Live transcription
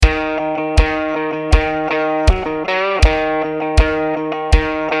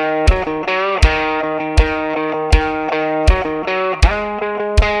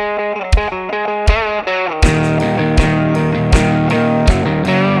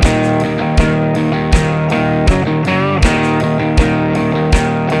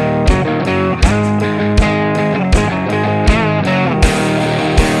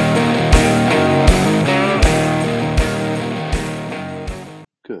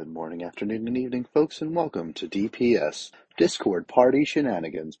Good morning, afternoon, and evening, folks, and welcome to DPS, Discord Party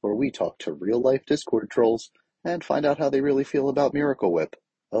Shenanigans, where we talk to real-life Discord trolls and find out how they really feel about Miracle Whip.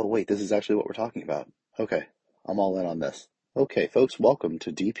 Oh, wait, this is actually what we're talking about. Okay, I'm all in on this. Okay, folks, welcome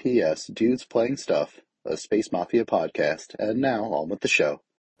to DPS, Dudes Playing Stuff, a Space Mafia podcast, and now on with the show.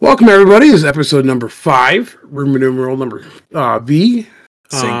 Welcome, everybody. This is episode number 5, room numeral number V.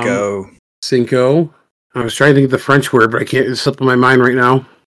 Cinco. I was trying to think of the French word, but I can't. It's slipping my mind right now.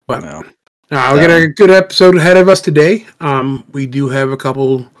 But we got a good episode ahead of us today. We do have a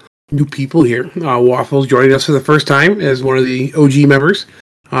couple new people here. Waffle's joining us for the first time as one of the OG members.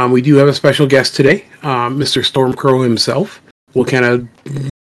 We do have a special guest today, Mr. Stormcrow himself. We'll kind of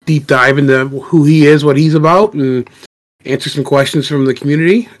deep dive into who he is, what he's about, and answer some questions from the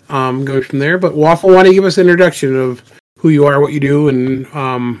community. Going from there. But Waffle, why don't you give us an introduction of who you are, what you do, and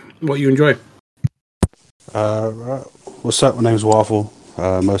what you enjoy? What's up? My name's Waffle.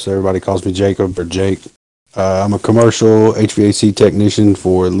 Most everybody calls me Jacob or Jake. I'm a commercial HVAC technician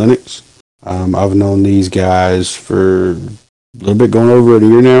for Linux. I've known these guys for a little bit, going over a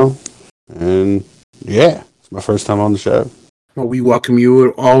year now. And yeah, it's my first time on the show. Well, we welcome you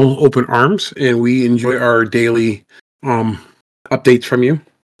with all open arms, and we enjoy our daily updates from you.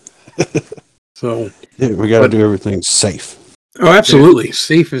 So yeah, we got to do everything safe. Oh, absolutely. Dude.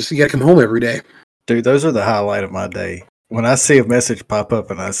 Safe as you got to come home every day. Dude, those are the highlight of my day. When I see a message pop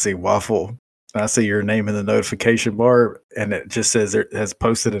up and I see Waffle, and I see your name in the notification bar, and it just says it has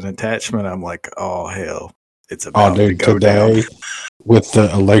posted an attachment, I'm like, oh, hell. It's about to go today, down. With the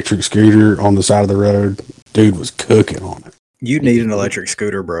electric scooter on the side of the road, dude was cooking on it. You need an electric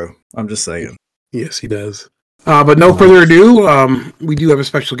scooter, bro. I'm just saying. Yes, he does. But no further ado, we do have a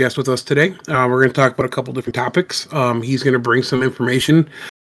special guest with us today. We're going to talk about a couple different topics. He's going to bring some information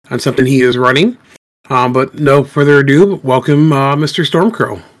on something he is running. But no further ado, welcome Mr.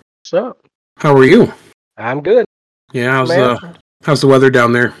 Stormcrow. What's up? How are you? I'm good. Yeah, how's the weather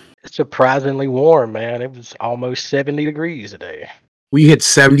down there? It's surprisingly warm, man. It was almost 70 degrees today. We hit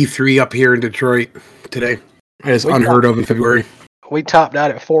 73 up here in Detroit today. That is unheard of in February. We topped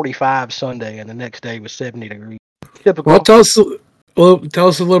out at 45 Sunday, and the next day was 70 degrees. Typical. Well, tell us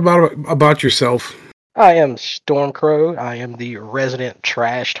a little about yourself. I am Stormcrow. I am the resident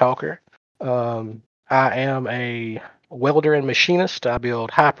trash talker. I am a welder and machinist. I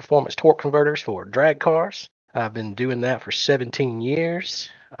build high-performance torque converters for drag cars. I've been doing that for 17 years.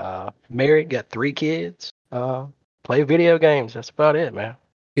 Married, got 3 kids. Play video games. That's about it, man.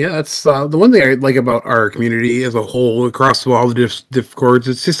 Yeah, that's the one thing I like about our community as a whole, across all the Discords.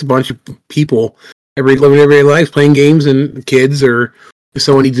 It's just a bunch of people, living everyday lives, playing games, and kids, or if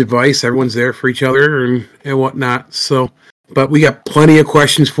someone needs advice, everyone's there for each other and whatnot. So, but we got plenty of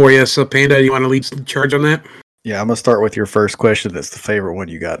questions for you. So, Panda, you want to lead the charge on that? Yeah, I'm going to start with your first question. That's the favorite one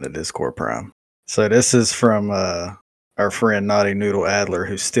you got in the Discord Prime. So this is from our friend Naughty Noodle Adler,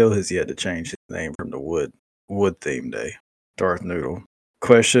 who still has yet to change his name from the wood theme day. Darth Noodle.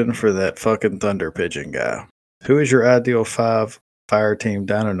 Question for that fucking Thunder Pigeon guy. Who is your ideal 5 fire team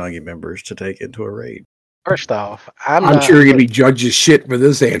Dino Nugget members to take into a raid? First off, I'm sure you're going to be judged as shit for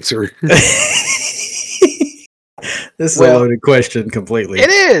this answer. This is a loaded question completely. It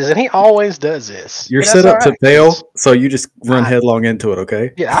is, and he always does this. You're set up to fail, so you just run headlong into it,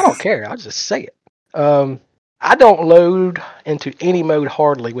 okay? Yeah, I don't care. I'll just say it. I don't load into any mode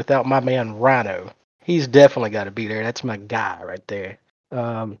hardly without my man Rhino. He's definitely got to be there. That's my guy right there.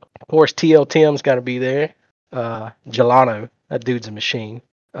 Of course, TL Tim's got to be there. Gelano, that dude's a machine.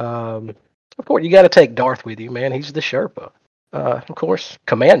 Of course, you got to take Darth with you, man. He's the Sherpa. Of course,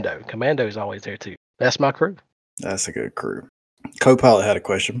 Commando. Commando's always there, too. That's my crew. That's a good crew. Copilot had a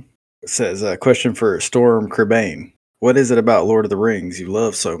question. It says, question for Storm Crebain. What is it about Lord of the Rings you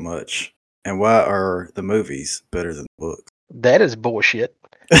love so much? And why are the movies better than the books? That is bullshit.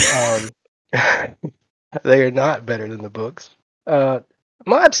 They are not better than the books.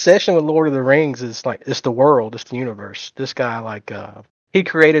 My obsession with Lord of the Rings is it's the world, it's the universe. This guy, he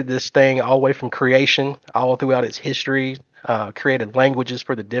created this thing all the way from creation, all throughout its history, created languages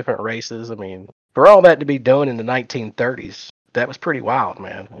for the different races. I mean, for all that to be done in the 1930s, that was pretty wild,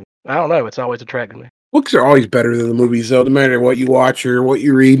 man. I don't know, it's always attracted me. Books are always better than the movies, though, no matter what you watch or what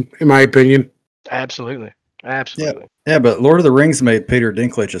you read, in my opinion. Absolutely. Yeah, but Lord of the Rings made Peter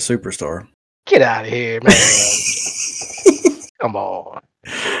Dinklage a superstar. Get out of here, man. Come on.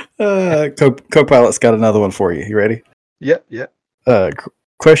 Copilot's got another one for you. You ready? Yep.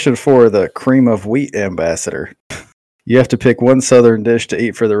 Question for the cream of wheat ambassador. You have to pick one southern dish to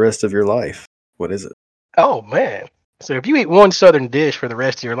eat for the rest of your life. What is it? Oh, man. So if you eat one southern dish for the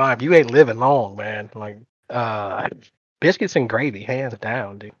rest of your life, you ain't living long, man. Biscuits and gravy, hands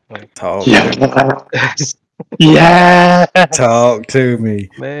down, dude. Like, Talk, Yeah. talk to me.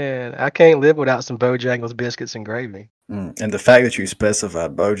 man, I can't live without some Bojangles biscuits and gravy. And the fact that you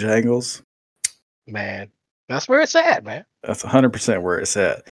specified Bojangles, Man, that's where it's at, man. that's 100% where it's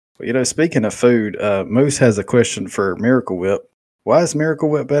at. But, speaking of food, Moose has a question for Miracle Whip. Why is Miracle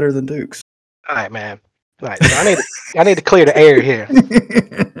Whip better than Duke's? All right, man. All right, so I need to clear the air here.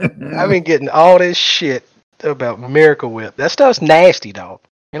 I've been getting all this shit about Miracle Whip. That stuff's nasty, dog.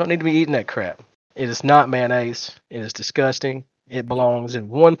 You don't need to be eating that crap. It is not mayonnaise. It is disgusting. It belongs in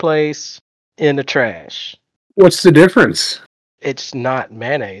one place, in the trash. What's the difference? It's not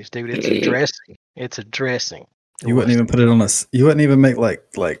mayonnaise, dude. It's a dressing. It's a dressing. You wouldn't even put it on you wouldn't even make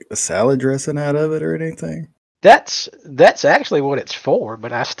like a salad dressing out of it or anything? That's actually what it's for,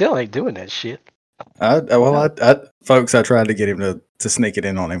 but I still ain't doing that shit. Folks, I tried to get him to sneak it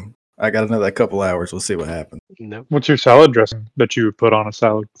in on him. I got another couple hours. We'll see what happens. Nope. What's your salad dressing that you would put on a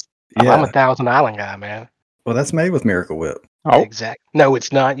salad? Yeah. I'm a Thousand Island guy, man. Well, that's made with Miracle Whip. Oh, Exactly. No,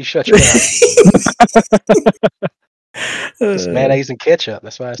 it's not. You shut your mouth. It's mayonnaise and ketchup.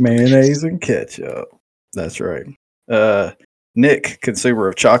 That's why it's Mayonnaise delicious. and ketchup. That's right. Nick, consumer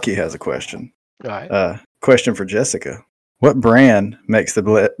of Chalky, has a question. All right. Question for Jessica. What brand makes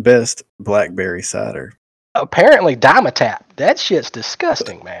the best blackberry cider? Apparently, Dimetap. That shit's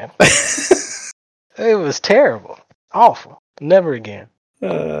disgusting, man. It was terrible. Awful. Never again.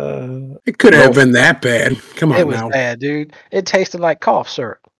 It could have been that bad. Come on It was now. bad, dude. It tasted like cough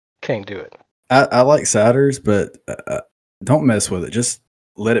syrup. Can't do it. I like ciders, but don't mess with it. Just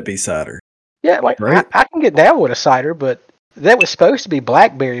let it be cider. Yeah, like Right. I can get down with a cider, but that was supposed to be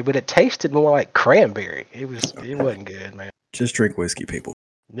blackberry, but it tasted more like cranberry. It wasn't good, man. Just drink whiskey, people.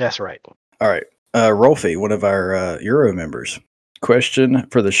 That's right. All right. Rolfie, one of our Euro members. Question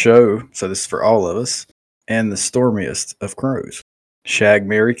for the show. So this is for all of us. And the stormiest of crows. Shag,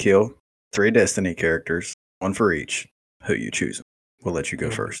 marry, kill. 3 Destiny characters. 1 for each. Who you choose? We'll let you go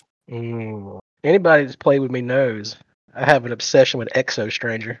first. Anybody that's played with me knows I have an obsession with Exo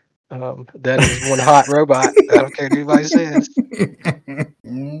Stranger. That is one hot robot. I don't care what anybody says.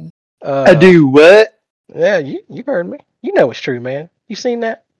 I do what? Yeah, you heard me. You know it's true, man. You seen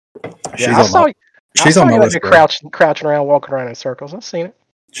that? She's Yeah, I saw you. She's I saw on my you out list, there bro. crouching around, walking around in circles. I've seen it.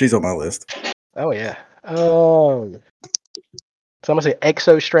 She's on my list. Oh yeah. So I'm gonna say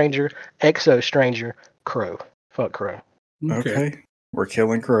Exo Stranger, Crow. Fuck Crow. Okay. We're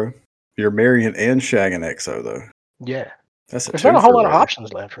killing Crow. You're marrying and shagging Exo, though. Yeah. That's a There's not a whole lot of twofer,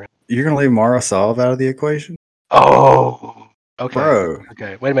 options left for him. You're going to leave Mara Solve out of the equation? Oh. Okay. Bro.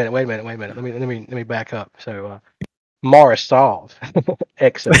 Okay. Wait a minute. Let me back up. So Mara Solve.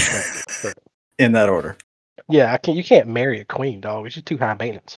 Exo Stranger. In that order. Yeah, you can't marry a queen, dog. It's just too high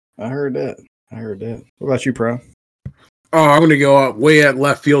maintenance. I heard that. What about you, Pro? Oh, I'm going to go out way at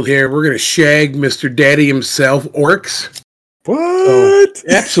left field here. We're going to shag Mr. Daddy himself, Orcs. What?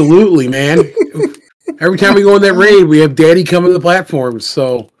 Absolutely, man. Every time we go in that raid, we have Daddy coming to the platforms.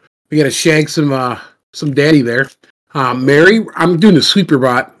 So we got to shag some Daddy there. Mary, I'm doing the sweeper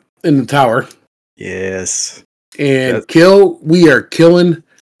bot in the tower. Yes. And kill, we are killing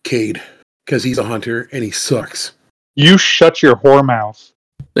Cade because he's a hunter and he sucks. You shut your whore mouth.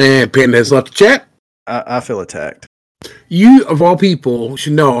 And Panda has left the chat. I feel attacked. You, of all people,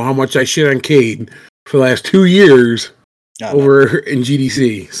 should know how much I shit on Cade for the last 2 years over in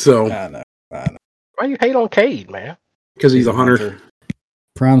GDC. So I know. Why you hate on Cade, man? Because he's a hunter.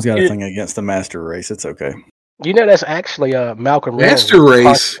 Prime's got a thing against the master race. It's okay. You know that's actually Malcolm Master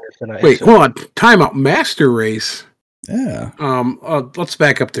Race. Wait, hold on. Time out. Master Race. Yeah. Let's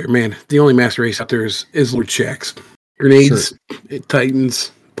back up there, man. The only master race out there is Lord Shax. Grenades,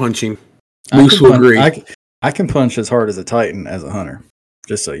 Titans, punching. Moose will agree. I can punch as hard as a Titan as a hunter.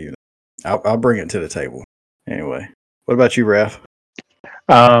 Just so you know. I'll bring it to the table. Anyway. What about you, Raph?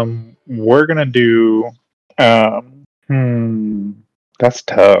 We're gonna do. That's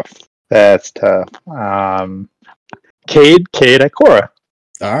tough. Cade Ikora.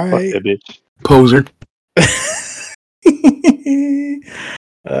 All right. Fuck that bitch. Poser.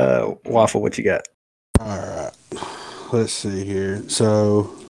 Waffle, what you got? All right. Let's see here.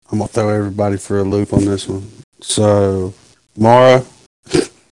 So I'm gonna throw everybody for a loop on this one. So Mara,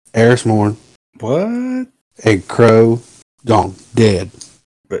 Eris Morn, What? a Crow, gone, dead.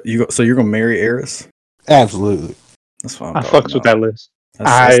 But you're gonna marry Eris? Absolutely. That's fine. I fucks with that list.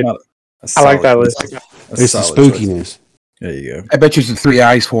 I like that list. It's the spookiness. There you go. I bet you it's the 3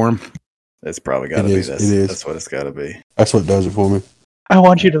 eyes for him. It's probably got to be It is. That's what it's got to be. That's what does it for me. I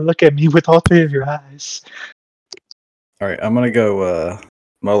want you to look at me with all 3 of your eyes. All right, I'm gonna go.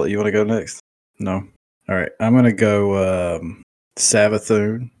 Mullet, you want to go next? No. All All right, I'm gonna go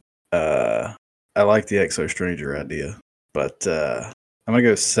Savathun. I like the Exo Stranger idea, but I'm gonna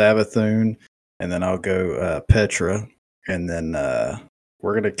go Savathun, and then I'll go Petra, and then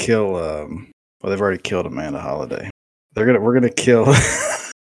we're gonna kill. Well, they've already killed Amanda Holiday. We're gonna kill.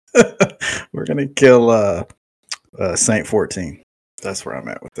 We're gonna kill Saint 14. That's where I'm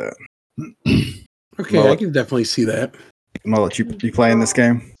at with that. Okay, Mullet. I can definitely see that. Mullet, you playing this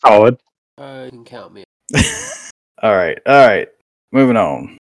game? Solid. You can count me. All right. Moving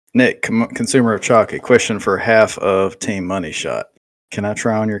on. Nick, consumer of chalky. Question for half of Team Money Shot. Can I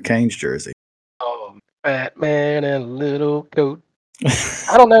try on your Canes jersey? Oh, Batman in a little coat.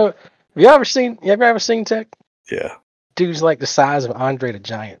 I don't know. Have you ever seen Tech? Yeah. Dude's like the size of Andre the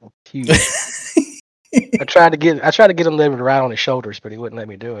Giant. Huge. I tried to get him to ride on his shoulders, but he wouldn't let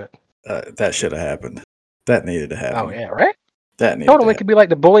me do it. That should have happened. That needed to happen. Oh yeah, right? That needed Told him to it could be like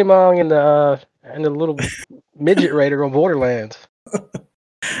the Bully Mong and the little midget raider on Borderlands.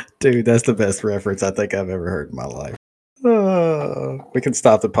 Dude, that's the best reference I think I've ever heard in my life. We can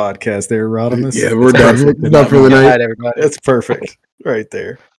stop the podcast there, Rodimus. Yeah, we're done. We're done for the Good night. night, everybody. That's perfect right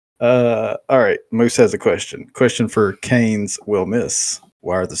there. All right, Moose has a question. Question for Canes will miss.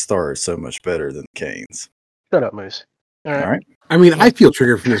 Why are the Stars so much better than the Canes? Shut up, Moose. All right. I mean, I feel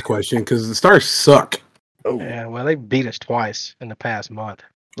triggered from this question because the Stars suck. Oh, Yeah, well, they beat us twice in the past month.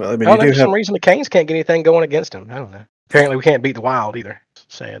 well, I I mean, don't you know, do for have. some reason the Canes can't get anything going against them. I don't know. Apparently, we can't beat the Wild either.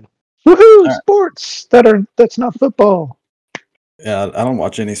 Sad. Woohoo! right. Sports that's not football. Yeah, I don't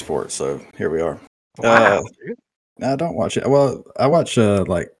watch any sports, so here we are. Wow, dude. I don't watch it. Well, I watch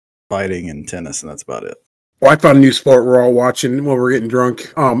like fighting and tennis, and that's about it. Well, I found a new sport we're all watching while we're getting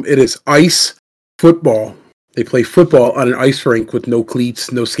drunk. It is ice football. They play football on an ice rink with no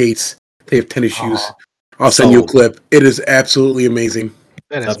cleats, no skates. They have tennis shoes. Oh, I'll send you a Sold. clip. It is absolutely amazing.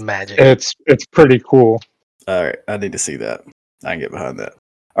 that is That's- magic. It's pretty cool. All right, I need to see that. I can get behind that.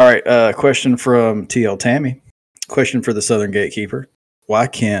 All right, question from TL Tammy. Question for the Southern Gatekeeper. Why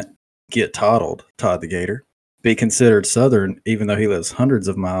can't Get Toddled, Todd the Gator, be considered Southern even though he lives hundreds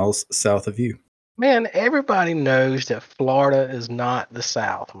of miles south of you? Man, everybody knows that Florida is not the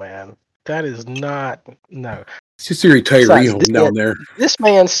South, man. That is not, no. It's just a retiree Besides, home down there. This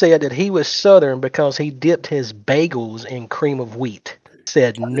man said that he was Southern because he dipped his bagels in cream of wheat.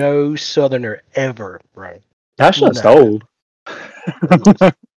 Said no Southerner ever, bro. That's just No. old.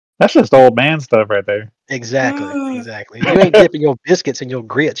 That's just old man stuff right there. Exactly. If you ain't dipping your biscuits in your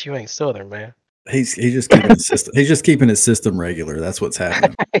grits, you ain't Southern, man. He's just keeping his system. He's just keeping his system regular. That's what's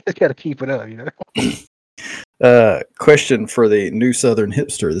happening. You got to keep it up, you know. Question for the new Southern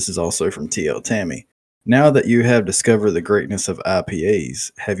hipster. This is also from TL Tammy. Now that you have discovered the greatness of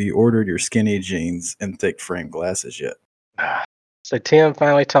IPAs, have you ordered your skinny jeans and thick frame glasses yet? So Tim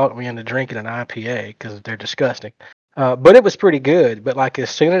finally talked me into drinking an IPA because they're disgusting. But it was pretty good. But like as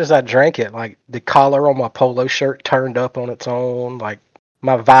soon as I drank it, like the collar on my polo shirt turned up on its own. Like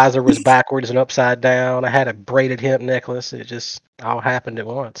my visor was backwards and upside down. I had a braided hemp necklace. It just all happened at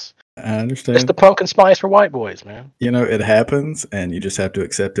once. I It's understand. the pumpkin spice for white boys, man. You know, it happens, and you just have to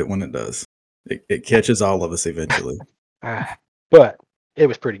accept it when it does. It catches all of us eventually. But it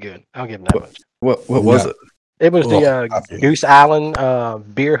was pretty good. I'll give them that much. What was No. it? It was the I feel it. Goose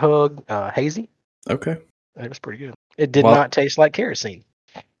Island Beer Hug Hazy. Okay. It was pretty good. It did Well- not taste like kerosene.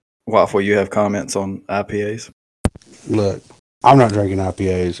 Waffle, you have comments on IPAs? Look, I'm not drinking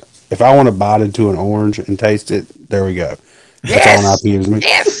IPAs. If I want to bite into an orange and taste it, there we go. That's all an IPA is to me.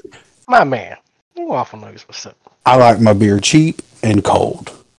 Yes, my man. Waffle knows what's up. I like my beer cheap and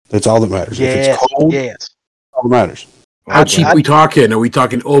cold. That's all that matters. If Yes, it's cold, yes. that's all that matters. How cheap we talking? Are we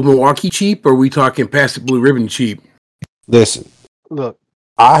talking Old Milwaukee cheap, or are we talking past the Blue Ribbon cheap? Listen, Look,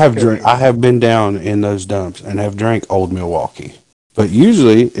 I have been down in those dumps and have drank Old Milwaukee. But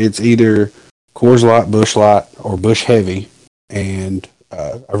usually it's either Coors Light, Busch Light, or Busch Heavy. And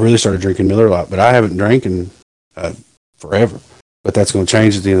I really started drinking Miller Lite, but I haven't drank in forever. But that's going to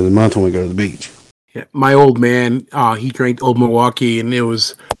change at the end of the month when we go to the beach. Yeah, my old man, he drank Old Milwaukee, and it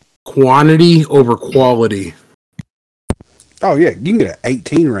was quantity over quality. Oh, yeah. You can get an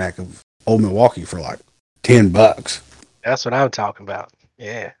 18 rack of Old Milwaukee for like $10. that's what I'm talking about.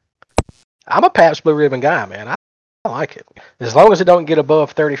 Yeah. I'm a Pabst Blue Ribbon guy, man. I like it. As long as it don't get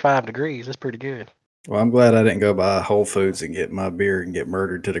above 35 degrees, it's pretty good. Well, I'm glad I didn't go by Whole Foods and get my beer and get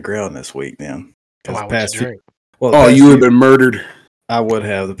murdered to the ground this week then. Why would you drink? Oh, you would have been murdered. I would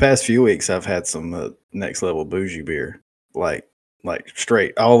have. The past few weeks, I've had some next level bougie beer, like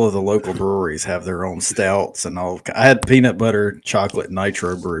straight. All of the local breweries have their own stouts and all. I had peanut butter chocolate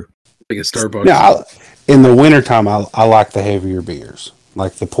nitro brew. Like a Starbucks. Now, in the wintertime, I like the heavier beers,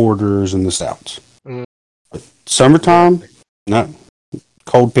 like the porters and the stouts. Summertime, not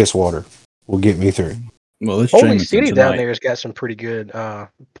cold piss water will get me through. Well, it's Holy Jameson City tonight. down there has got some pretty good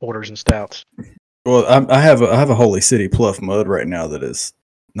porters and stouts. Well, I have a Holy City Pluff Mud right now that is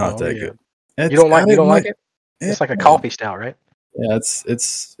not that good. You don't like it? It's like a coffee stout, right? Yeah,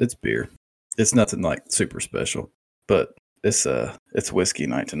 it's beer. It's nothing like super special, but it's whiskey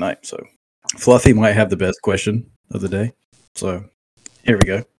night tonight. So Fluffy might have the best question of the day. So here we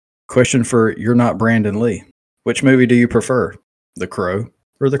go. Question for You're Not Brandon Lee. Which movie do you prefer, The Crow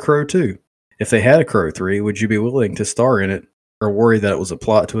or The Crow 2? If they had a Crow 3, would you be willing to star in it or worry that it was a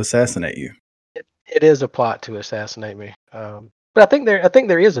plot to assassinate you? It is a plot to assassinate me. But I think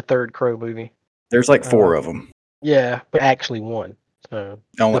there is a third Crow movie. There's like 4 of them. Yeah, but actually one. So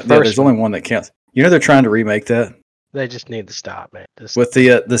there's only one that counts. You know they're trying to remake that. They just need to stop, man. With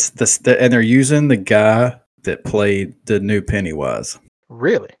and they're using the guy that played the new Pennywise.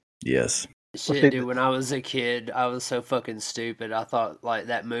 Really? Yes. Shit, dude. When I was a kid, I was so fucking stupid. I thought like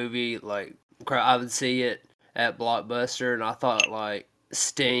that movie, like I would see it at Blockbuster, and I thought like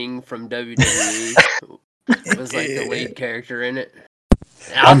Sting from WWE was like the lead character in it.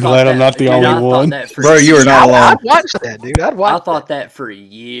 I'm glad I'm not the only one. Bro, you are not alone. I'd watch that, dude. I thought that for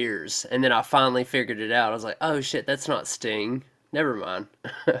years, and then I finally figured it out. I was like, oh shit, that's not Sting. Never mind.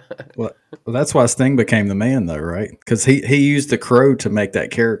 Well, that's why Sting became the man, though, right? Because he used the Crow to make that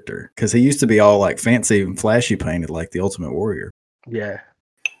character. Because he used to be all like fancy and flashy painted like the Ultimate Warrior. Yeah.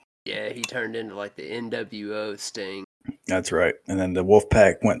 Yeah, he turned into like the NWO Sting. That's right. And then the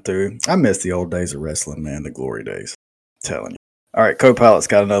Wolfpack went through. I miss the old days of wrestling, man. The glory days. I'm telling you. All right, co-pilot's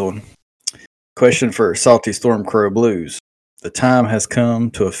got another one. Question for Salty Storm Crow Blues. The time has come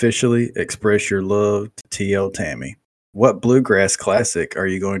to officially express your love to TL Tammy. What bluegrass classic are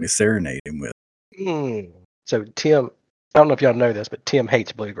you going to serenade him with? So Tim, I don't know if y'all know this, but Tim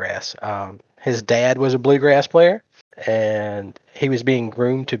hates bluegrass. His dad was a bluegrass player, and he was being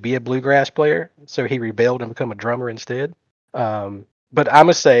groomed to be a bluegrass player, so he rebelled and became a drummer instead. But I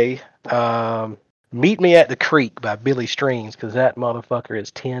must say, Meet Me at the Creek by Billy Streams, because that motherfucker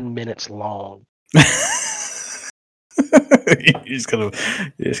is 10 minutes long. You're just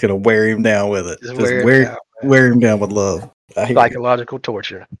gonna wear him down with it. Just wear him down with love. Psychological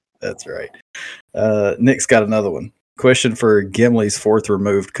torture. That's right. Nick's got another one. Question for Gimli's 4th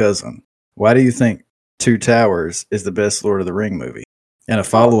removed cousin. Why do you think Two Towers is the best Lord of the Ring movie? And a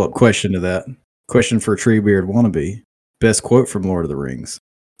follow-up question to that. Question for Treebeard Wannabe. Best quote from Lord of the Rings.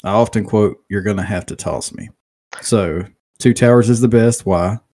 I often quote, "You're gonna have to toss me." So, Two Towers is the best.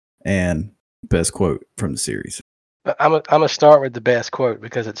 Why? And best quote from the series. I'm gonna start with the best quote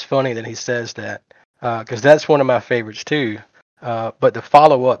because it's funny that he says that because that's one of my favorites too. But the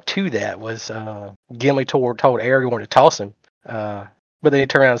follow up to that was Gimli told Aragorn to toss him, but then he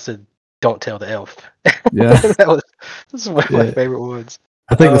turned around and said, "Don't tell the elf." Yeah, this is one of my favorite ones.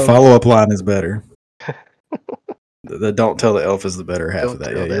 I think the follow up line is better. The "Don't tell the elf" is the better half of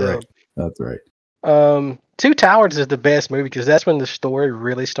that. Yeah, you're right. That's right. Two Towers is the best movie because that's when the story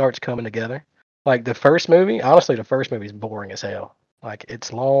really starts coming together. Like the first movie, honestly, the first movie is boring as hell. Like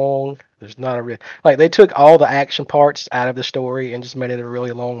it's long. There's not a real like they took all the action parts out of the story and just made it a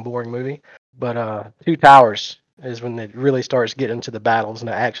really long, boring movie. But Two Towers is when it really starts getting into the battles and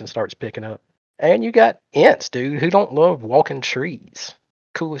the action starts picking up. And you got Ents, dude, who don't love walking trees.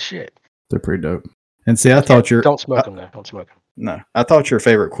 Cool as shit. They're pretty dope. And see, I thought don't smoke them though. Don't smoke them. No, I thought your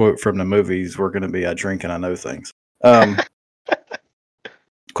favorite quote from the movies were going to be "I drink and I know things."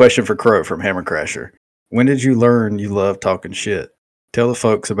 Question for Crow from Hammer Crasher. When did you learn you love talking shit? Tell the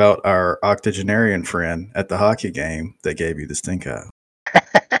folks about our octogenarian friend at the hockey game that gave you the stink eye.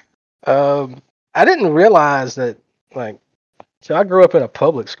 I didn't realize that, so I grew up in a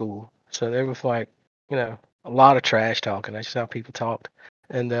public school. So there was a lot of trash talking. That's just how people talked.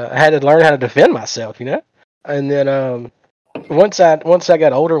 And I had to learn how to defend myself, And then once I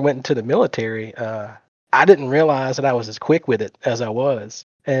got older and went into the military, I didn't realize that I was as quick with it as I was.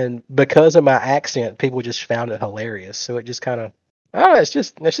 And because of my accent, people just found it hilarious. So it just kind of, it's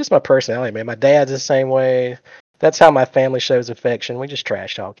just my personality, man. My dad's the same way. That's how my family shows affection. We just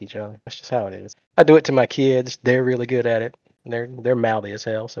trash talk each other. That's just how it is. I do it to my kids. They're really good at it. They're mouthy as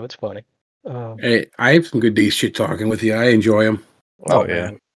hell, so it's funny. Hey, I have some good days shit talking with you. I enjoy them. Oh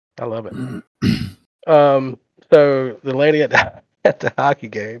yeah, man. I love it. So the lady at the hockey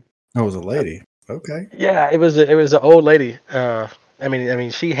game. Oh, it was a lady. Okay. Yeah, it was an old lady. I mean,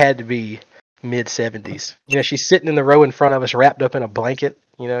 she had to be mid-70s. She's sitting in the row in front of us, wrapped up in a blanket.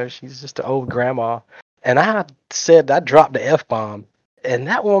 She's just an old grandma. And I dropped the F-bomb, and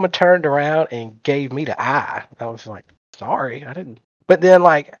that woman turned around and gave me the eye. I was like, sorry, I didn't. But then,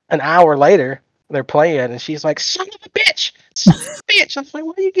 like an hour later, they're playing, and she's like, "Son of a bitch, son of a bitch." I'm like,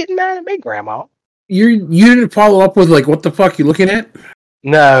 "Why are you getting mad at me, Grandma?" You didn't follow up with like, what the fuck you looking at?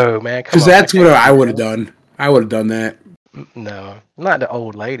 No, man, come Because on. that's what I can't would do have done. I would have done that. that. No, not the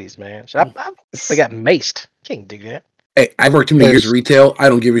old ladies, man. They got maced. Can't do that. Hey, I've worked too many years of There's retail. I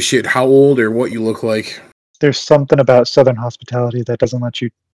don't give a shit how old or what you look like. there's something about Southern hospitality that doesn't let you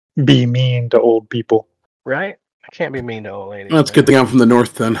be mean to old people. Right? I can't be mean to old ladies. That's a Man. good thing I'm from the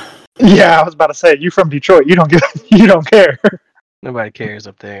north then. Yeah, I was about to say, you from Detroit, you don't give, you don't care. Nobody cares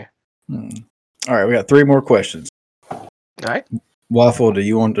up there. All right, we got 3 more questions. All right. Waffle, do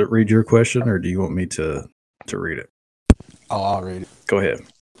you want to read your question, or do you want me to read it? Oh, I'll read it. Go ahead.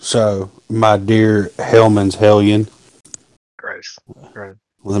 So, my dear Hellman's Hellion, Gross.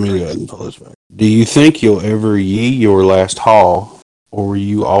 let me go ahead and pull this back. Do you think you'll ever yee your last haul, or will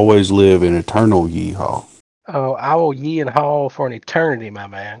you always live in eternal yee haul? Oh, I will ye and haul for an eternity, my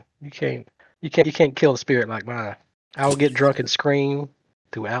man. You can't kill a spirit like mine. I will get drunk and scream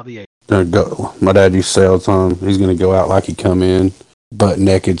throughout the age. My dad used to say all the time, he's going to go out like he come in, butt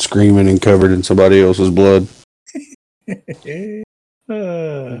naked, screaming and covered in somebody else's blood.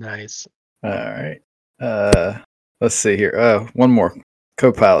 Nice. All right. Let's see here. One more.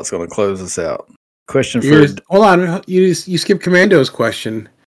 Co-pilot's going to close us out. Question for. Hold on. You skipped Commando's question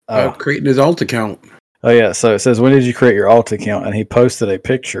about creating his alt account. Oh, yeah. So it says, when did you create your alt account? And he posted a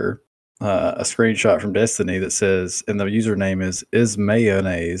picture, a screenshot from Destiny that says, and the username is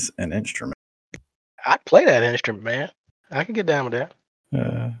mayonnaise an instrument? I'd play that instrument, man. I can get down with that.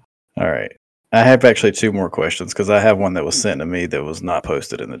 All right. I have actually 2 more questions because I have one that was sent to me that was not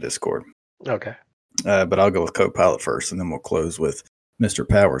posted in the Discord. Okay. But I'll go with co-pilot first, and then we'll close with Mr.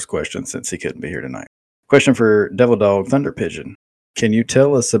 Powers' question since he couldn't be here tonight. Question for Devil Dog Thunder Pigeon. Can you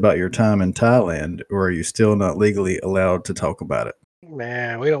tell us about your time in Thailand, or are you still not legally allowed to talk about it?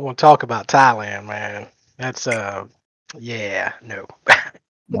 Man, we don't want to talk about Thailand, man. That's yeah, no.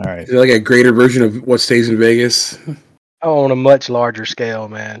 All right. Is it like a greater version of what stays in Vegas? On a much larger scale,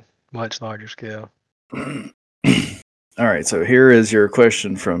 man. Much larger scale. All right, so here is your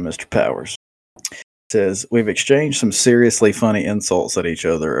question from Mr. Powers. It says, we've exchanged some seriously funny insults at each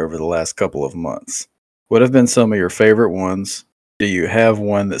other over the last couple of months. What have been some of your favorite ones? Do you have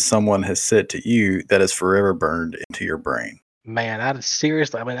one that someone has said to you that is forever burned into your brain? Man,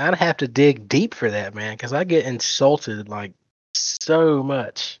 I'd have to dig deep for that, man, because I get insulted like so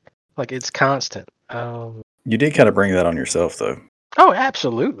much. Like it's constant. You did kind of bring that on yourself, though. Oh,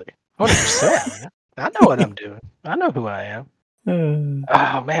 absolutely. 100%, man. I know what I'm doing. I know who I am.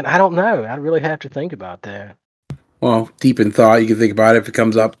 Oh, man, I don't know. I really have to think about that. Well, deep in thought, you can think about it if it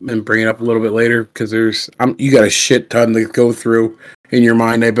comes up and bring it up a little bit later because you got a shit ton to go through in your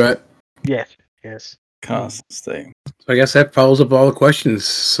mind, I bet. Yes. Constant thing. So I guess that follows up all the questions.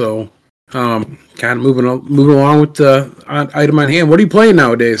 So, kind of moving along with the item on hand. What are you playing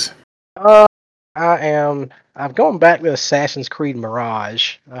nowadays? I'm going back to Assassin's Creed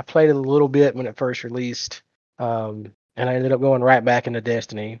Mirage. I played it a little bit when it first released, and I ended up going right back into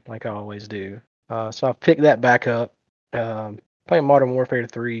Destiny, like I always do. So I've picked that back up. Playing Modern Warfare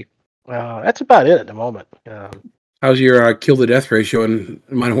 3. That's about it at the moment. How's your kill to death ratio in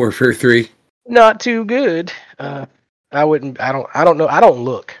Modern Warfare 3? Not too good. I don't know. I don't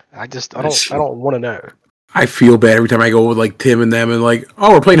look. I don't want to know. I feel bad every time I go with like Tim and them and like,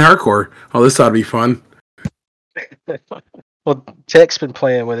 oh, we're playing hardcore. Oh, this ought to be fun. Well, Tech's been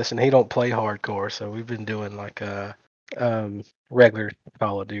playing with us, and he don't play hardcore, so we've been doing like regular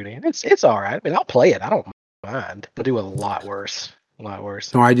Call of Duty. And it's all right. I mean, I'll play it. I don't mind. I'll do a lot worse.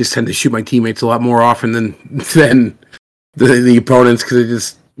 No, I just tend to shoot my teammates a lot more often than the opponents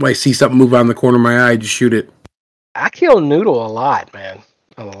because when I see something move out in the corner of my eye, I just shoot it. I kill Noodle a lot, man.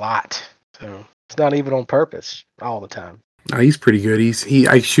 A lot. So it's not even on purpose all the time. No, he's pretty good.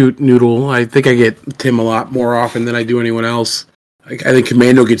 I shoot Noodle. I think I get Tim a lot more often than I do anyone else. I think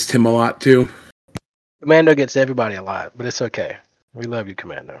Commando gets Tim a lot too. Commando gets everybody a lot, but it's okay. We love you,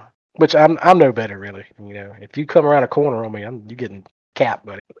 Commando. Which I'm no better, really. You know, if you come around a corner on me, you getting capped,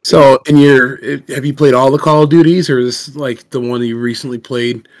 buddy. So, have you played all the Call of Duties, or is this like the one that you recently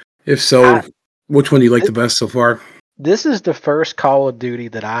played? If so, which one do you like the best so far? This is the first Call of Duty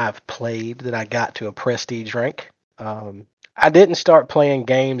that I've played that I got to a prestige rank. I didn't start playing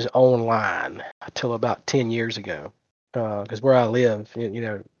games online until about 10 years ago, because where I live,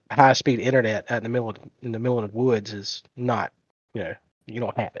 high-speed internet in the middle of the woods is not, you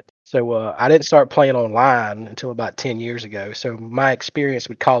don't have it. So I didn't start playing online until about 10 years ago. So my experience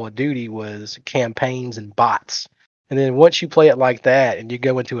with Call of Duty was campaigns and bots. And then once you play it like that and you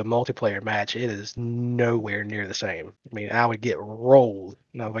go into a multiplayer match, it is nowhere near the same. I mean, I would get rolled.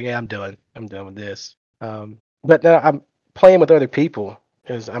 And I was like, yeah, I'm done. I'm done with this. But now I'm playing with other people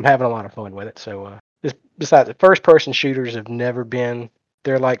because I'm having a lot of fun with it. So just besides, the first person shooters have never been,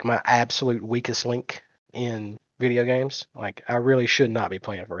 they're like my absolute weakest link in video games. Like, I really should not be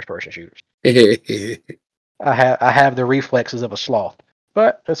playing first person shooters. I have the reflexes of a sloth,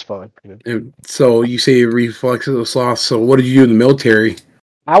 but it's fun. So you say reflexes of sloth. So what did you do in the military?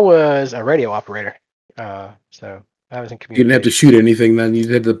 I was a radio operator, so I was in You didn't have to communication. shoot anything then.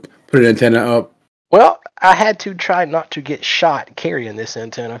 You had to put an antenna up. Well, I had to try not to get shot carrying this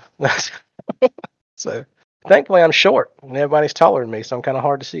antenna. So thankfully I'm short and everybody's taller than me, so I'm kind of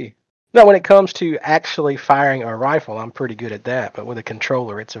hard to see. No, when it comes to actually firing a rifle, I'm pretty good at that. But with a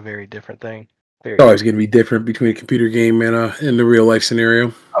controller, it's a very different thing. Very It's always different. going to be different between a computer game and in the real life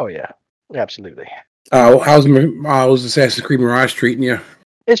scenario. Oh yeah, absolutely. How's Assassin's Creed Mirage treating you?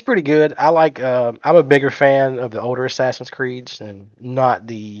 It's pretty good. I like. I'm a bigger fan of the older Assassin's Creeds and not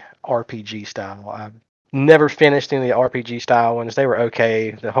the RPG style. I've never finished any of the RPG style ones. They were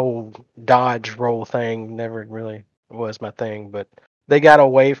okay. The whole dodge roll thing never really was my thing. But they got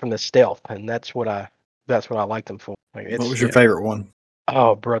away from the stealth, and that's what I like them for. Like, What was your favorite one?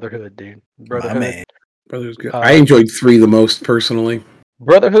 Oh, Brotherhood, dude. My man. Brother's good. I enjoyed 3 the most personally.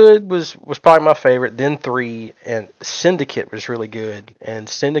 Brotherhood was probably my favorite, then 3, and Syndicate was really good. And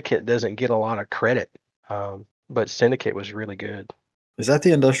Syndicate doesn't get a lot of credit, but Syndicate was really good. Is that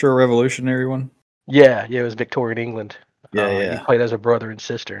the Industrial Revolutionary one? Yeah, it was Victorian England. Yeah. You played as a brother and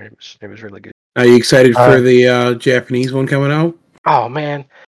sister. It was really good. Are you excited for the Japanese one coming out? Oh man,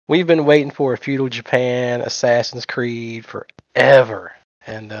 we've been waiting for a feudal Japan Assassin's Creed forever,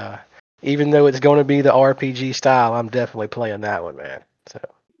 and even though it's going to be the RPG style, I'm definitely playing that one, man. So,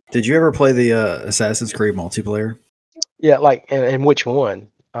 did you ever play the Assassin's Creed multiplayer? Yeah, like and which one?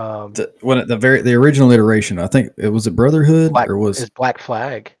 The original iteration, I think it was a Brotherhood is Black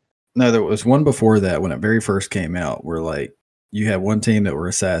Flag. No, there was one before that when it very first came out, where like you had one team that were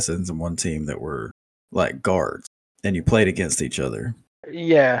assassins and one team that were like guards, and you played against each other.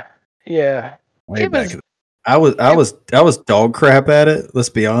 Yeah. Way back. I was dog crap at it. Let's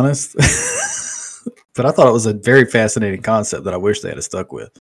be honest. But I thought it was a very fascinating concept that I wish they had stuck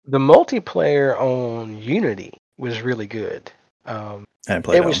with. The multiplayer on Unity was really good. I didn't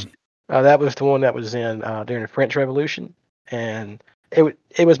play it. That was the one that was in during the French Revolution, and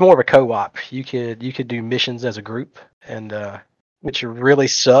it was more of a co-op. You could do missions as a group, and which really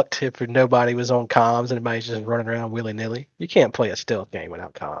sucked if nobody was on comms and everybody's just running around willy-nilly. You can't play a stealth game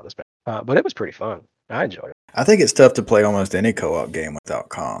without comms, but it was pretty fun. I enjoyed it. I think it's tough to play almost any co-op game without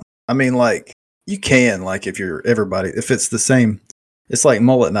comms. I mean, like, you can, like, if it's the same, it's like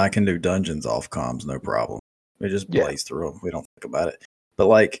Mullet and I can do dungeons off comms, no problem. We just blaze through them. We don't think about it. But,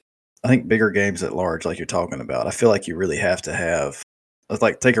 like, I think bigger games at large, like you're talking about, I feel like you really have to have,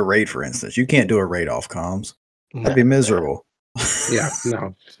 like, take a raid, for instance. You can't do a raid off comms. That'd be miserable. Yeah,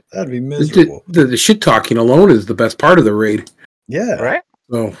 no. That'd be miserable. The shit talking alone is the best part of the raid. Yeah. Right?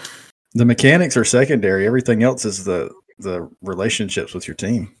 So the mechanics are secondary. Everything else is the relationships with your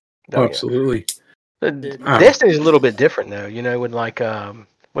team. Oh, absolutely. Destiny's a little bit different though,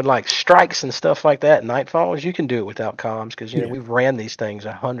 with like strikes and stuff like that, Nightfalls, you can do it without comms because we've ran these things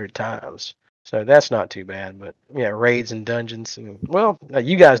 100 times, so that's not too bad. But yeah, raids and dungeons, and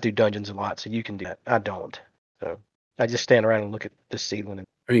you guys do dungeons a lot, so you can do that. I don't, so I just stand around and look at the ceiling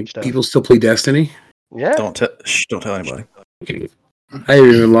and stuff. People still play Destiny? Yeah. Don't tell anybody. I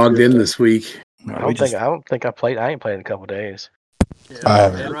haven't even logged in this week. I don't think I played. I ain't played in a couple of days. Yeah, I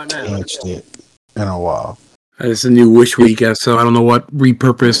haven't touched it in a while. It's a new Wish Week, so I don't know what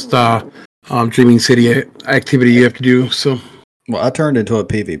repurposed Dreaming City activity you have to do. So, well, I turned into a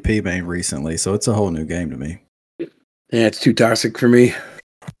PvP main recently, so it's a whole new game to me. Yeah, it's too toxic for me.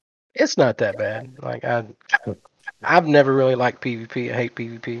 It's not that bad. Like I've never really liked PvP. I hate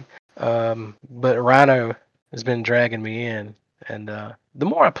PvP. But Rhino has been dragging me in, and the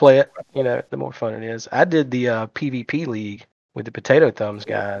more I play it, the more fun it is. I did the PvP league with the Potato Thumbs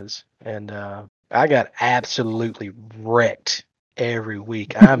guys, and I got absolutely wrecked every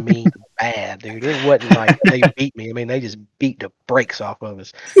week. I mean, bad, dude. It wasn't like they beat me. I mean, they just beat the brakes off of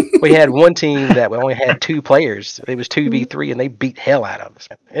us. We had one team that we only had 2 players. It was 2v3, and they beat hell out of us.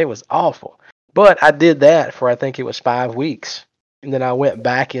 It was awful. But I did that for, I think it was 5 weeks. And then I went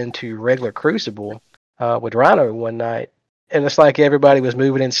back into regular Crucible with Rhino one night. And it's like everybody was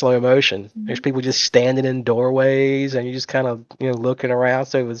moving in slow motion. There's people just standing in doorways, and you just kind of, looking around.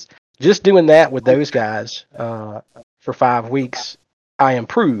 So it was just doing that with those guys for 5 weeks. I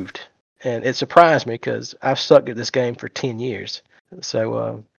improved, and it surprised me because I've sucked at this game for 10 years.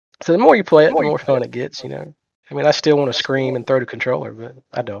 So, so the more you play it, the more fun it gets. I mean, I still want to scream and throw the controller, but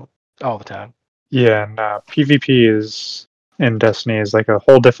I don't all the time. Yeah, and PvP is in Destiny is like a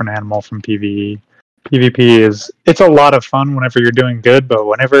whole different animal from PvE. PvP it's a lot of fun whenever you're doing good, but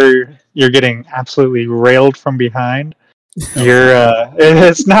whenever you're getting absolutely railed from behind,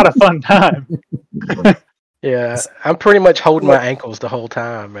 it's not a fun time. Yeah, I'm pretty much holding my ankles the whole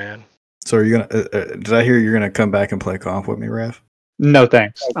time, man. So are you gonna? Did I hear you're gonna come back and play comp with me, Raph? No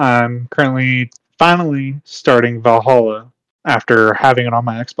thanks. I'm currently finally starting Valhalla after having it on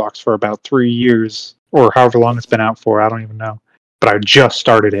my Xbox for about 3 years or however long it's been out for. I don't even know. But I just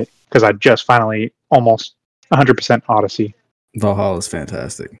started it because I just finally almost 100% Odyssey. Valhalla is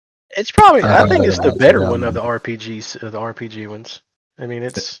fantastic. It's probably I think it's the better one of the RPGs, the RPG ones. I mean,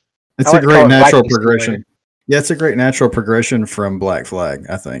 it's a great natural progression. Yeah, it's a great natural progression from Black Flag,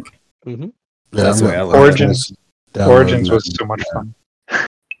 I think. Mm-hmm. Yeah, that's the way I look at it. Origins was so much fun.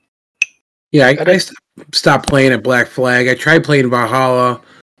 Yeah, I stopped playing at Black Flag. I tried playing Valhalla,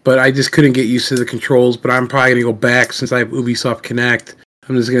 but I just couldn't get used to the controls. But I'm probably going to go back since I have Ubisoft Connect.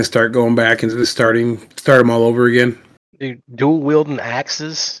 I'm just going to start going back and just start them all over again. Dude, dual wielding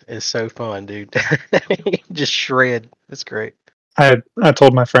axes is so fun, dude. Just shred. It's great. I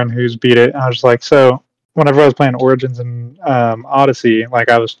told my friend who's beat it, I was like, so whenever I was playing Origins and Odyssey, like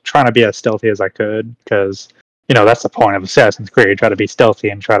I was trying to be as stealthy as I could because that's the point of Assassin's Creed, try to be stealthy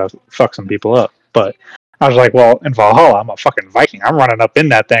and try to fuck some people up. But I was like, well, in Valhalla, I'm a fucking Viking. I'm running up in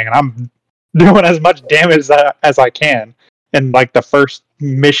that thing and I'm doing as much damage as I can. And like the first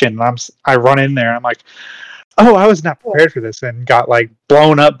mission, I run in there, I'm like, oh, I was not prepared for this, and got like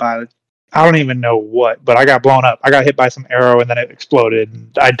blown up by I don't even know what, but I got blown up. I got hit by some arrow and then it exploded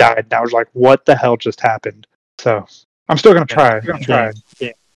and I died. And I was like, what the hell just happened? So I'm still gonna try.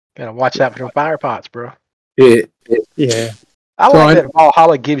 Yeah. Gotta watch out for them fire pots, bro. Yeah. I like that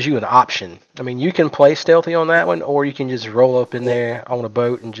Valhalla gives you an option. I mean, you can play stealthy on that one, or you can just roll up in there on a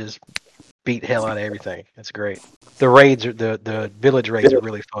boat and just beat hell out of everything. That's great. The raids are the village raids are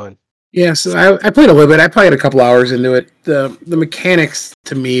really fun. Yeah, so I played a little bit. I played a couple hours into it. The mechanics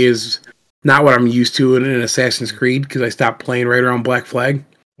to me is not what I'm used to in an Assassin's Creed because I stopped playing right around Black Flag.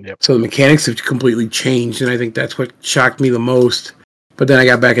 Yep. So the mechanics have completely changed, and I think that's what shocked me the most. But then I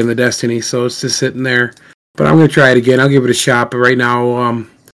got back into Destiny, so it's just sitting there. But I'm going to try it again. I'll give it a shot. But right now,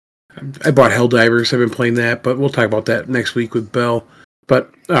 I bought Helldivers. I've been playing that, but we'll talk about that next week with Bell. But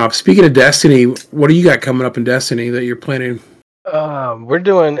speaking of Destiny, what do you got coming up in Destiny that you're planning? We're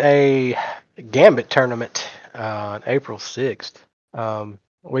doing a Gambit tournament on April 6th.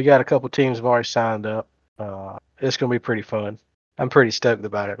 We got a couple teams have already signed up. It's going to be pretty fun. I'm pretty stoked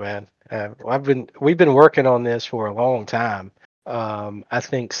about it, man. We've been working on this for a long time. I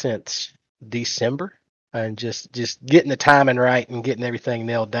think since December, and just getting the timing right and getting everything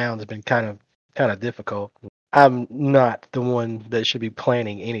nailed down has been kind of difficult. I'm not the one that should be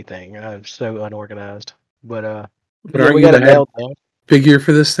planning anything. I'm so unorganized. But yeah, we got it nailed down. Figure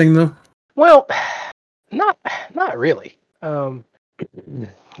for this thing though? Well, not really.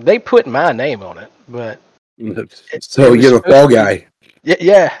 They put my name on it, but so you're the fall guy.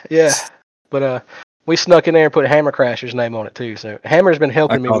 Yeah. But we snuck in there and put Hammer Crasher's name on it too. So Hammer's been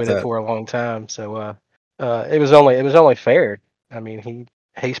helping me with it for a long time. So it was only fair. I mean,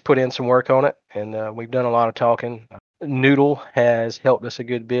 he's put in some work on it, and we've done a lot of talking. Noodle has helped us a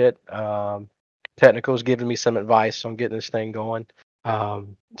good bit. Technical's given me some advice on getting this thing going.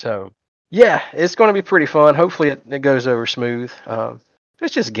 So yeah, it's going to be pretty fun. Hopefully it goes over smooth.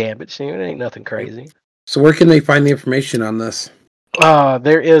 It's just Gambit, it ain't nothing crazy. So where can they find the information on this?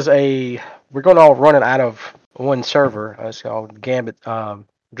 There is we're going to all run it out of one server. It's called Gambit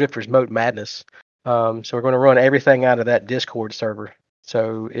Drifters Mode Madness. So we're going to run everything out of that Discord server.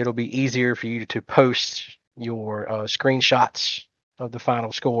 So it'll be easier for you to post your screenshots of the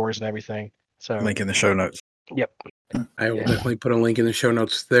final scores and everything. So link in the show notes. Yep. I will definitely put a link in the show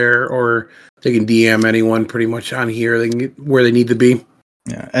notes there, or they can DM anyone pretty much on here. They can get where they need to be.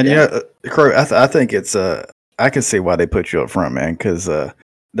 Yeah, and Crow, I think it's I can see why they put you up front, man. Because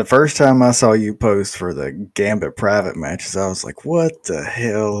the first time I saw you post for the Gambit private matches, I was like, "What the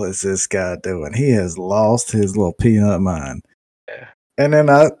hell is this guy doing? He has lost his little peanut mind." Yeah. And then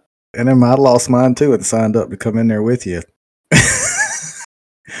I lost mine too and signed up to come in there with you.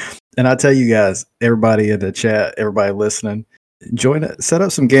 And I tell you guys, everybody in the chat, everybody listening, join it. Set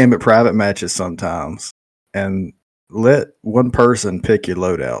up some Gambit private matches sometimes, and let one person pick your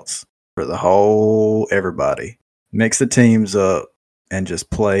loadouts for the whole everybody. Mix the teams up and just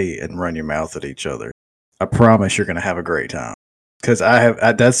play and run your mouth at each other. I promise you're going to have a great time. because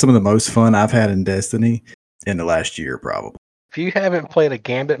that's some of the most fun I've had in Destiny in the last year, probably. If you haven't played a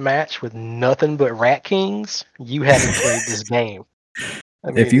Gambit match with nothing but Rat Kings, you haven't played this game. I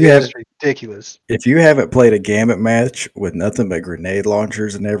mean, If you it have- is ridiculous. If you haven't played a Gambit match with nothing but grenade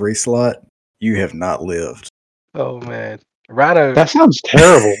launchers in every slot, you have not lived. Oh man, Rhino. That sounds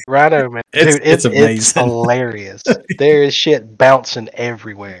terrible. Rhino, man, It's dude, it's amazing. hilarious. There is shit bouncing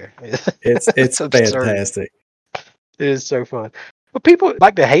everywhere. It's absurd. fantastic. It is so fun. But people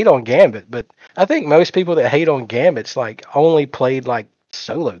like to hate on Gambit, but I think most people that hate on Gambit's like only played like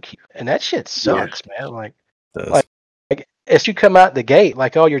solo queue, and that shit sucks, man. Like as you come out the gate,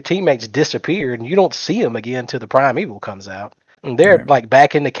 like all your teammates disappear, and you don't see them again until the Prime Evil comes out, and they're Right. like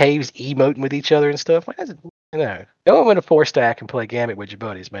back in the caves emoting with each other and stuff. Like, go in a 4-stack and play Gambit with your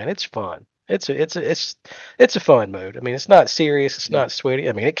buddies, man. It's fun. It's a fun mode. I mean, it's not serious. It's not sweaty.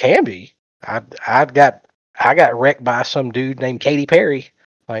 I mean, it can be. I got wrecked by some dude named Katy Perry.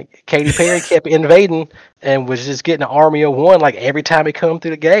 Like Katy Perry kept invading and was just getting an army of one like every time he come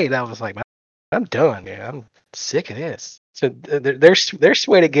through the gate. I was like, man, I'm done, man. I'm sick of this. So there's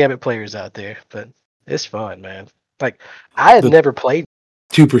sweaty Gambit players out there, but it's fun, man. Like I had never played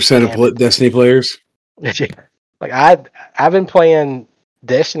 2% of Destiny players. Like I've been playing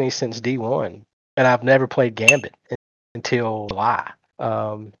Destiny since D1, and I've never played Gambit until July.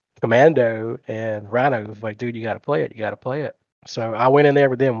 Commando and Rhino was like, dude, you got to play it. You got to play it. So I went in there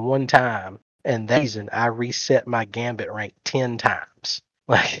with them one time, and that season I reset my Gambit rank 10 times.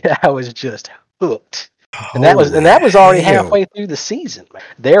 Like I was just hooked. And that was already halfway through the season. Man.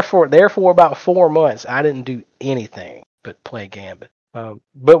 Therefore, about 4 months, I didn't do anything but play Gambit.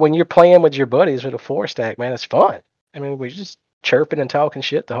 But when you're playing with your buddies with a 4-stack, man, it's fun. I mean, we're just chirping and talking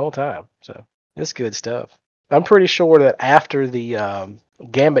shit the whole time. So it's good stuff. I'm pretty sure that after the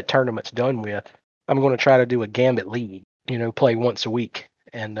Gambit tournament's done with, I'm going to try to do a Gambit league. You know, play once a week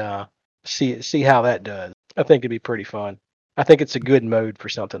and see how that does. I think it'd be pretty fun. I think it's a good mode for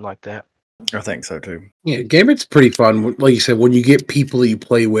something like that. I think so too. Yeah, Gambit's pretty fun. Like you said, when you get people you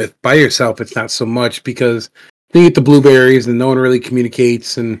play with by yourself, it's not so much because you get the blueberries and no one really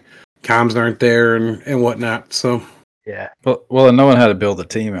communicates and comms aren't there and whatnot. So yeah. Well, and knowing how to build a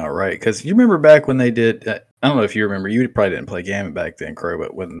team out, right? Because you remember back when they did. I don't know if you remember. You probably didn't play Gambit back then, Crow.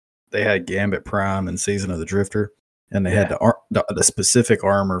 But when they had Gambit Prime and Season of the Drifter, and they had the specific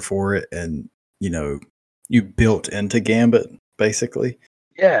armor for it, and you built into Gambit basically.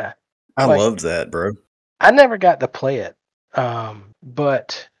 Yeah. I loved that, bro. I never got to play it,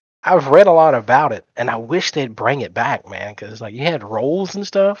 but I've read a lot about it, and I wish they'd bring it back, man. Because like you had roles and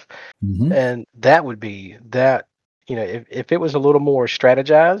stuff, and that would be that. If it was a little more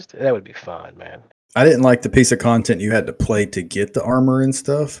strategized, that would be fun, man. I didn't like the piece of content you had to play to get the armor and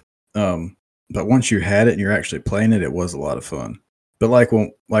stuff. But once you had it and you're actually playing it, it was a lot of fun. But like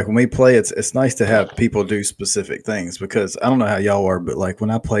when we play, it's nice to have people do specific things because I don't know how y'all are, but like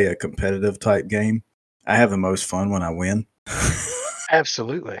when I play a competitive type game, I have the most fun when I win.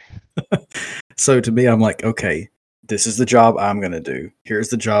 Absolutely. So to me, I'm like, okay, this is the job I'm going to do. Here's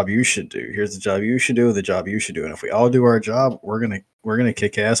the job you should do. Here's the job you should do. The job you should do. And if we all do our job, we're gonna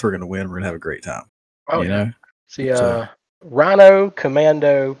kick ass. We're gonna win. We're gonna have a great time. Oh, you know. See, Rhino,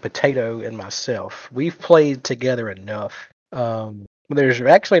 Commando, Potato, and myself, we've played together enough. There's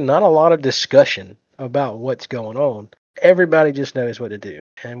actually not a lot of discussion about what's going on. Everybody just knows what to do,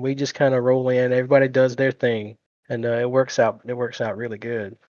 and we just kind of roll in. Everybody does their thing, and it works out. It works out really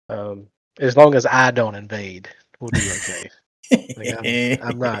good. As long as I don't invade, we'll do okay.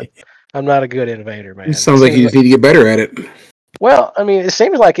 Like, I'm not a good invader, man. It sounds like you just need to get better at it. Well, I mean, it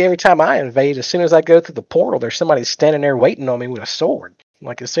seems like every time I invade, as soon as I go through the portal, there's somebody standing there waiting on me with a sword.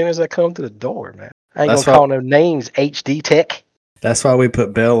 Like as soon as I come through the door, man. I ain't gonna call no names, HD Tech. That's why we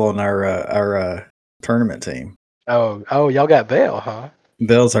put Bell on our tournament team. Oh, y'all got Bell, huh?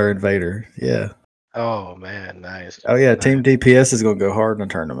 Bell's our invader. Yeah. Oh man, nice. Oh yeah, Team DPS is gonna go hard in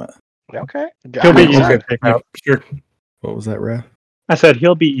the tournament. Okay. He'll be easy to take out. Sure. What was that, Raph? I said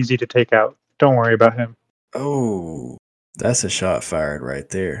he'll be easy to take out. Don't worry about him. Oh, that's a shot fired right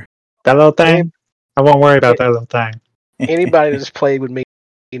there. That little thing? I won't worry about that little thing. Anybody that's played with me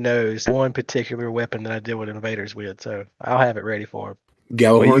knows one particular weapon that I deal with invaders with, so I'll have it ready for him.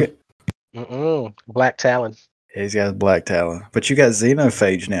 Gallahorn? Black Talon. Yeah, he's got a Black Talon. But you got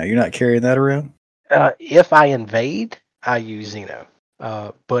Xenophage now. You're not carrying that around? If I invade, I use Xeno.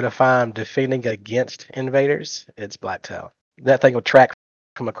 But if I'm defending against invaders, it's Black Talon. That thing will track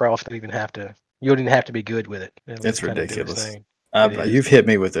from across. You don't even have to be good with it. It's ridiculous. You've hit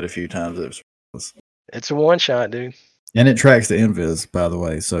me with it a few times. It's a one shot, dude. And it tracks the invis, by the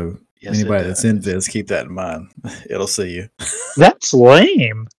way. So Yes, Anybody it that's does. in Viz, keep that in mind. It'll see you. That's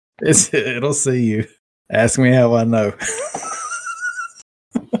lame. It'll see you. Ask me how I know.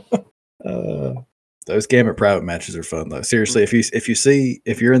 Those Gambit private matches are fun though. Seriously,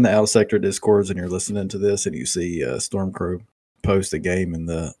 if you're in the out sector discords and you're listening to this and you see Stormcrow post a game in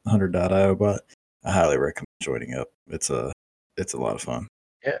the 100.io bot, I highly recommend joining up. It's a lot of fun.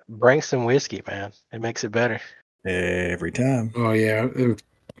 Yeah, bring some whiskey, man. It makes it better. Every time. Oh yeah,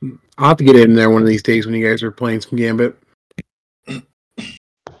 I'll have to get in there one of these days when you guys are playing some Gambit. Yeah,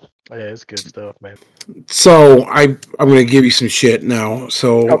 it's good stuff, man. So I'm going to give you some shit now.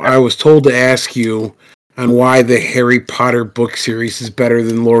 So Okay. I was told to ask you on why the Harry Potter book series is better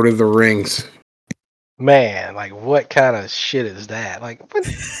than Lord of the Rings. Man, like what kind of shit is that? Like,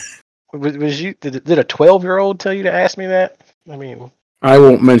 what, was you? Did a 12-year-old tell you to ask me that? I mean, I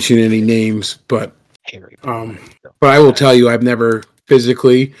won't mention any names, but Harry Potter. but I will tell you, I've never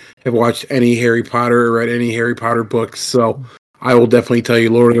physically have watched any Harry Potter or read any Harry Potter books. So I will definitely tell you,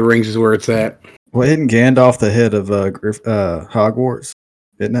 Lord of the Rings is where it's at. Well, isn't Gandalf the head of Hogwarts?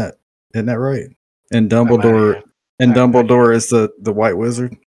 Isn't that right? And Dumbledore Dumbledore is the White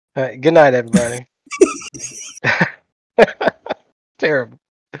Wizard. Good night, everybody. Terrible.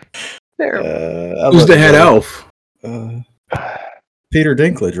 Who's the head elf? Peter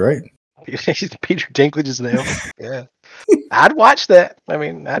Dinklage, right? Peter Dinklage is the elf. Yeah, I'd watch that. I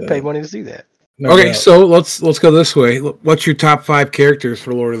mean, I'd pay money to see that. No Okay, doubt. so let's go this way. What's your top 5 characters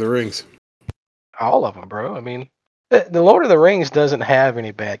for Lord of the Rings? All of them, bro. I mean, the Lord of the Rings doesn't have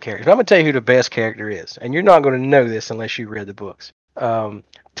any bad characters. I'm gonna tell you who the best character is, and you're not gonna know this unless you read the books. Tom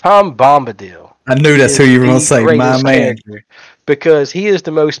Bombadil. I knew that's who you were going to say, my man. Because he is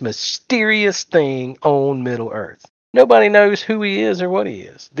the most mysterious thing on Middle Earth. Nobody knows who he is or what he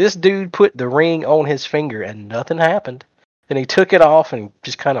is. This dude put the ring on his finger and nothing happened. Then he took it off and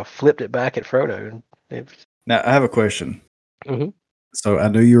just kind of flipped it back at Frodo. Now, I have a question. Mhm. So I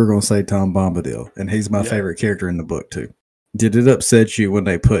knew you were going to say Tom Bombadil, and he's my favorite character in the book, too. Did it upset you when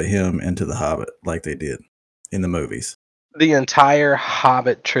they put him into The Hobbit like they did in the movies? The entire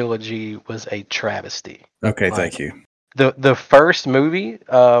Hobbit trilogy was a travesty. Okay, thank you. The first movie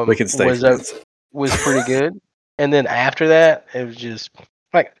We can stay was pretty good. And then after that, it was just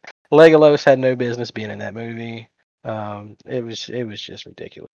like Legolas had no business being in that movie. It was just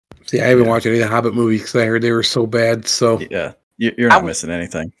ridiculous. See, I haven't watched any of the Hobbit movies because I heard they were so bad. So yeah, you're not missing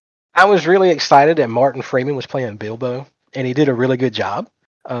anything. I was really excited that Martin Freeman was playing Bilbo, and he did a really good job.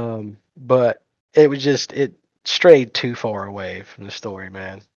 But it strayed too far away from the story,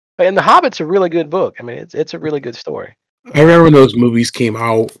 man. And The Hobbit's a really good book. I mean, it's a really good story. I remember when those movies came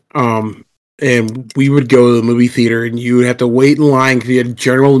out, and we would go to the movie theater, and you would have to wait in line because you had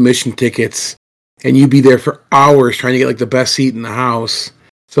general admission tickets, and you'd be there for hours trying to get like the best seat in the house.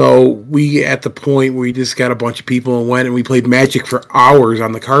 So we, at the point where we just got a bunch of people and went and we played Magic for hours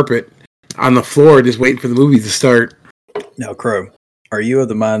on the carpet, on the floor, just waiting for the movie to start. Now, Crow, are you of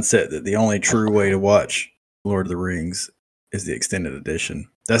the mindset that the only true way to watch Lord of the Rings is the extended edition?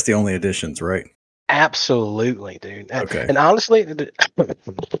 That's the only editions, right? Absolutely, dude. Okay. And honestly, to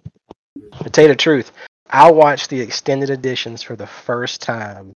tell you the truth, I watched the extended editions for the first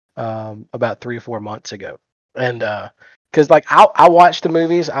time about 3 or 4 months ago, and because like I watch the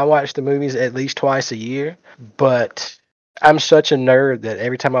movies at least twice a year, but I'm such a nerd that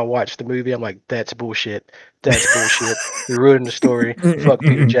every time I watch the movie, I'm like, that's bullshit. That's bullshit. You're ruining the story. Fuck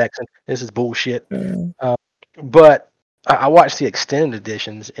Peter Jackson. This is bullshit. But I watched the extended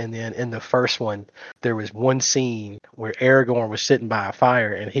editions, and then in the first one, there was one scene where Aragorn was sitting by a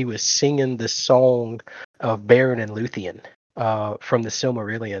fire, and he was singing the song of Beren and Luthien from the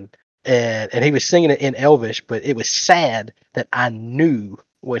Silmarillion, and he was singing it in Elvish, but it was sad that I knew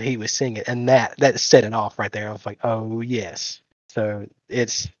what he was singing, and that set it off right there. I was like, oh yes. So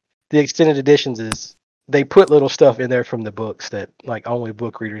it's the extended editions they put little stuff in there from the books that like only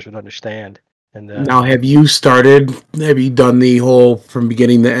book readers would understand. And now, have you done the whole from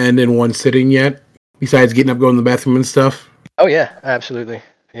beginning to end in one sitting yet? Besides getting up, going to the bathroom and stuff? Oh yeah, absolutely.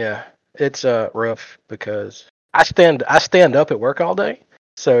 Yeah, it's rough because I stand up at work all day,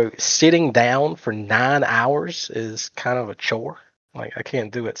 so sitting down for 9 hours is kind of a chore. Like I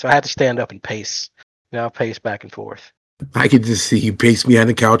can't do it, so I have to stand up and pace. I'll pace back and forth. I could just see you pace behind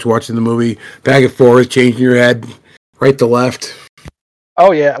the couch watching the movie, back and forth, changing your head, right to left.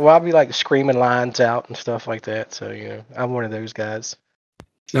 Oh yeah, well I'll be like screaming lines out and stuff like that. So I'm one of those guys.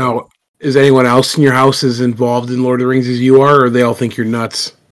 Now, is anyone else in your house as involved in Lord of the Rings as you are, or they all think you're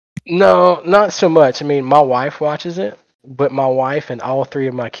nuts? No, not so much. I mean, my wife watches it, but my wife and all 3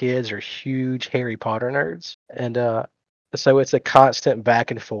 of my kids are huge Harry Potter nerds, and So it's a constant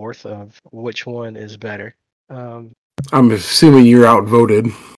back and forth of which one is better. I'm assuming you're outvoted.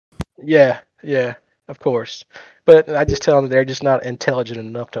 Yeah, of course. But I just tell them they're just not intelligent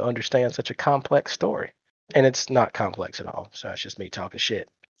enough to understand such a complex story. And it's not complex at all. So it's just me talking shit.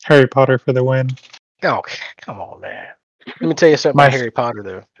 Harry Potter for the win. Oh, come on, man. Let me tell you something My about Harry Potter,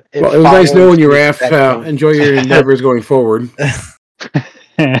 though. Well, it was nice knowing you, the Raph. exact same. Enjoy your endeavors going forward.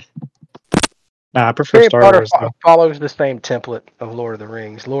 Nah, I prefer Harry Star Potter Wars though. follows the same template of Lord of the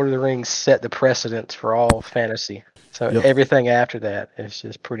Rings. Lord of the Rings set the precedence for all fantasy. So Yep. everything after that is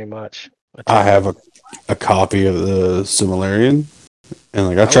just pretty much a I template. have a copy of the Silmarillion, and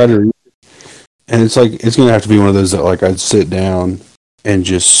like I Oh, tried to read it, and it's like it's gonna have to be one of those that like I'd sit down and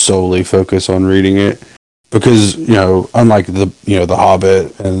just solely focus on reading it, because unlike the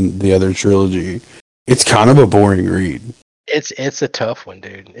Hobbit and the other trilogy, it's kind of a boring read. It's a tough one,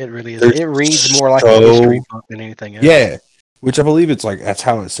 dude. It really is. There's It reads more like a history book than anything else. Yeah, which I believe it's like that's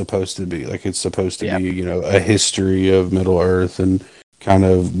how it's supposed to be. Like it's supposed to Yeah. be, a history of Middle Earth and kind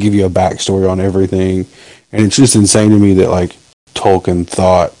of give you a backstory on everything. And it's just insane to me that like Tolkien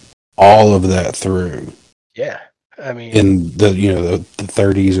thought all of that through Yeah. I mean, in the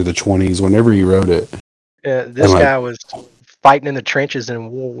 30s or the 20s whenever he wrote it. this guy was fighting in the trenches in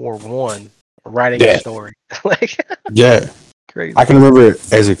World War One, writing a story. Like, Yeah. crazy. I can remember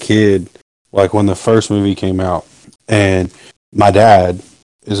it as a kid, like when the first movie came out, and my dad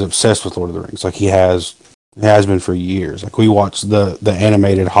is obsessed with Lord of the Rings. Like he has been for years. Like we watched the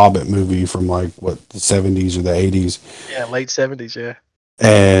animated Hobbit movie from like the 70s or the 80s. Yeah, late 70s. Yeah.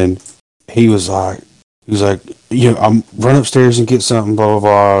 And he was like, I'm run upstairs and get something, blah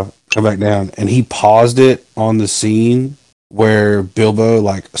blah blah. Come back down, and he paused it on the scene where Bilbo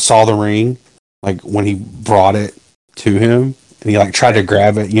like saw the ring, like when he brought it to him, and he like tried to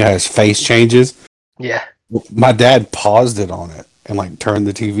grab it. His face changes. Yeah. My dad paused it on it and like turned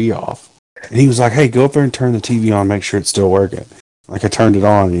the TV off. And he was like, "Hey, go up there and turn the TV on, make sure it's still working." Like I turned it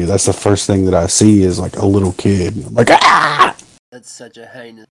on, and that's the first thing that I see is like a little kid. I'm like, ah! That's such a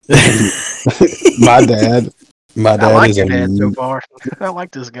heinous. my dad I like is your dad so far. I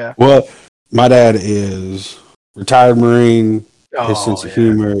like this guy. Well, my dad is retired Marine. Oh, His sense of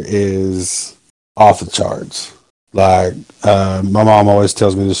humor is off the charts. Like my mom always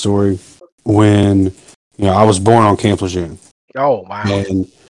tells me the story when I was born on Camp Lejeune. Oh, wow.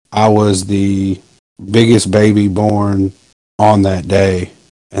 And I was the biggest baby born on that day.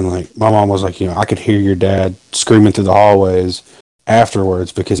 And like my mom was like, I could hear your dad screaming through the hallways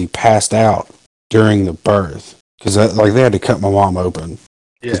afterwards because he passed out during the birth. Because they had to cut my mom open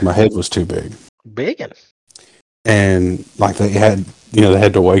because my head was too big. Big. And like they had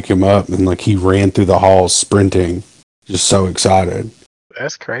to wake him up, and like he ran through the halls sprinting, just so excited.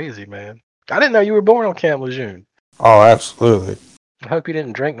 That's crazy, man. I didn't know you were born on Camp Lejeune. Oh, absolutely. I hope you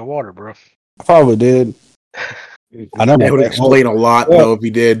didn't drink the water, bro. I probably did. I know that would explain a lot, though, if you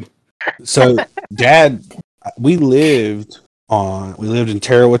did. So, Dad, we lived in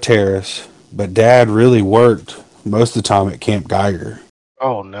Tarawa Terrace, but Dad really worked most of the time at Camp Geiger.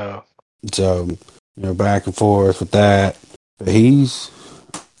 Oh no. So, back and forth with that. But he's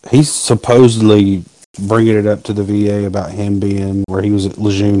supposedly bringing it up to the VA about him being where he was at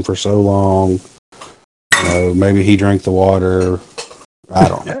Lejeune for so long. Maybe he drank the water. I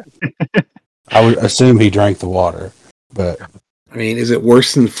don't know. I would assume he drank the water, but I mean, is it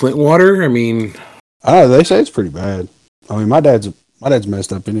worse than Flint water? I mean, they say it's pretty bad. I mean, my dad's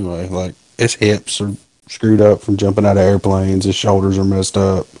messed up anyway. Like his hips are screwed up from jumping out of airplanes. His shoulders are messed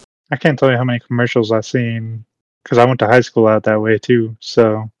up. I can't tell you how many commercials I've seen because I went to high school out that way too.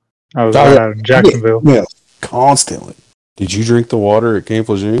 So I was out in Jacksonville. Yeah, constantly. Did you drink the water at Camp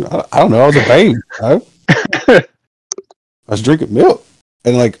Lejeune? I don't know. I was a baby. I was drinking milk.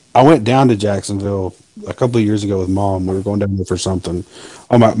 And like I went down to Jacksonville a couple of years ago with Mom. We were going down there for something.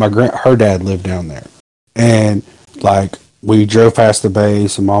 Oh, her dad lived down there, and like we drove past the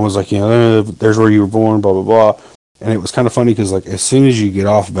base, and Mom was like, there's where you were born, blah blah blah. And it was kind of funny because like as soon as you get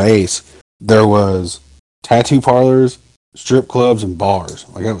off base, there was tattoo parlors, strip clubs, and bars.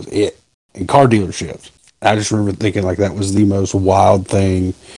 Like that was it, and car dealerships. I just remember thinking like that was the most wild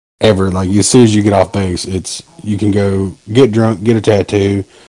thing ever. Like as soon as you get off base, you can go get drunk, get a tattoo,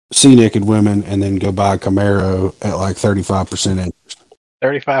 see naked women, and then go buy a Camaro at like 35% interest.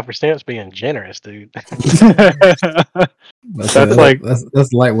 35% is being generous, dude. That's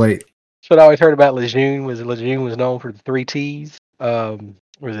lightweight. That's what I always heard about Lejeune. Lejeune was known for the 3 T's. Was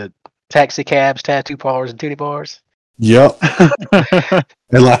it taxi cabs, tattoo parlors, and titty bars? Yep.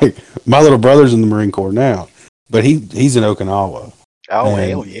 And like my little brother's in the Marine Corps now, but he's in Okinawa. Oh,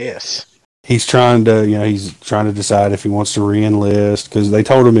 hell yes. he's trying to decide if he wants to re-enlist, because they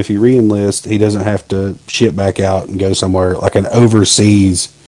told him if he re-enlists, he doesn't have to ship back out and go somewhere like an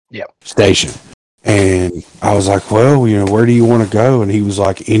overseas station. And I was like, well, where do you want to go? And he was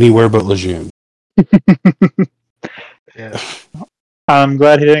like, anywhere but Lejeune. Yeah. I'm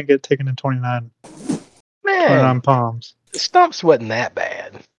glad he didn't get taken in 29. Man, 29 Palms. Stumps wasn't that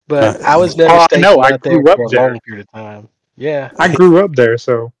bad, but I was never I stationed know, I out there grew up for a there. long period of time. Yeah. I grew up there,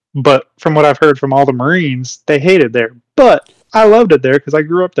 but from what I've heard from all the Marines, they hated there. But I loved it there because I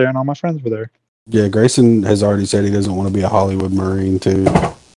grew up there and all my friends were there. Yeah, Grayson has already said he doesn't want to be a Hollywood Marine too.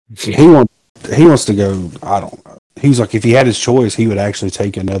 He wants to go. I don't know. He was like, if he had his choice, he would actually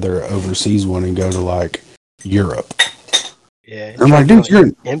take another overseas one and go to like Europe. Yeah. I'm like, dude,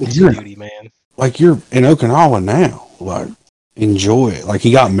 you're duty, man. Like, you're in Okinawa now. Like, enjoy it. Like,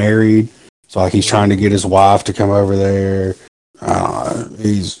 he got married, so like he's trying to get his wife to come over there. And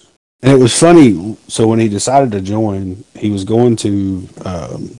it was funny. So when he decided to join, he was going to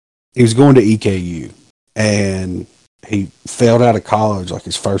EKU, and he failed out of college like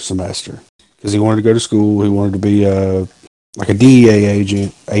his first semester because he wanted to go to school. He wanted to be like a DEA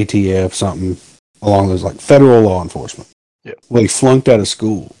agent, ATF, something along those, like federal law enforcement. Yeah. Well, he flunked out of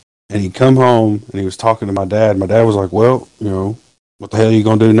school, and he'd come home and he was talking to my dad. My dad was like, well, what the hell are you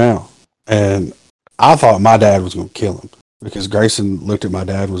going to do now? And I thought my dad was going to kill him because Grayson looked at my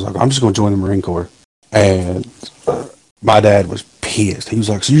dad and was like, I'm just going to join the Marine Corps. And my dad was pissed. He was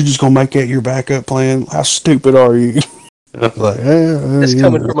like, so you're just going to make that your backup plan? How stupid are you? And I was like, It's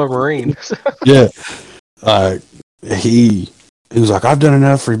coming from a Marine. yeah. He was like, I've done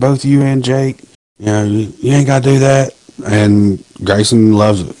enough for both you and Jake. You ain't got to do that. And Grayson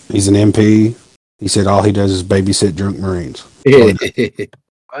loves it. He's an MP. He said all he does is babysit drunk Marines.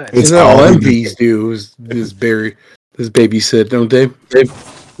 It's all MPs do is babysit, don't they?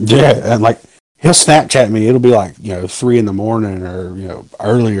 Yeah, and like he'll Snapchat me. It'll be like 3 a.m. or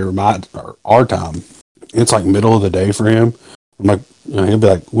earlier our time. It's like middle of the day for him. I'm like, he'll be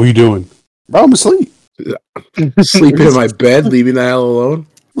like, "What are you doing?" Bro, I'm asleep. Sleeping in my bed, leaving the hell alone.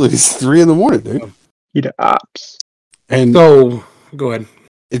 It's 3 a.m, dude. He the ops. And so, go ahead.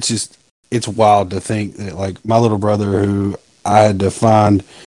 It's wild to think that like my little brother, who I had to find,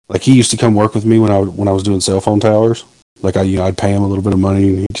 like he used to come work with me when I was doing cell phone towers. Like I'd pay him a little bit of money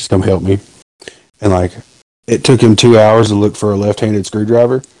and he'd just come help me. And like it took him 2 hours to look for a left-handed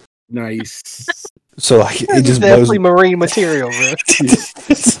screwdriver. Nice. So like it just definitely Marine material, bro.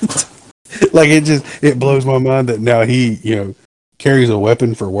 Like it blows my mind that now he carries a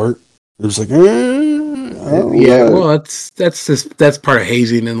weapon for work. It's like well, that's part of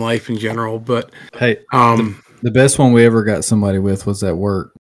hazing in life in general. But hey, the best one we ever got somebody with was at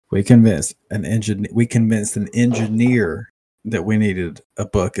work. We convinced an engineer that we needed a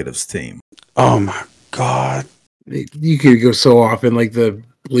bucket of steam. Oh my god! You could go so often, like the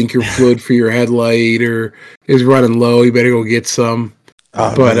blinker fluid for your headlight or is running low. You better go get some.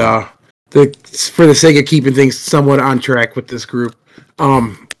 For the sake of keeping things somewhat on track with this group,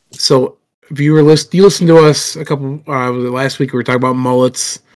 so if you listened to us a couple last week, we were talking about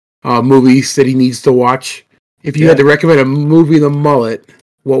Mullet's movies that he needs to watch. If you had to recommend a movie, The Mullet,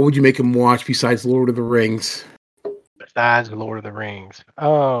 what would you make him watch besides Lord of the Rings? Besides Lord of the Rings,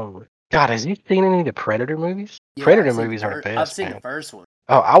 God, has he seen any of the Predator movies? Yeah, Predator movies are the best. I've seen man. the first one.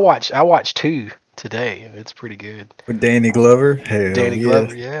 Oh, I watched 2 today. It's pretty good. With Danny Glover? Hell Danny yeah.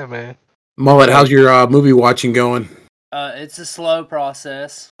 Glover, yeah, man. Mullet, how's your movie watching going? It's a slow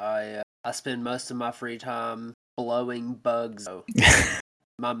process. I spend most of my free time blowing bugs. So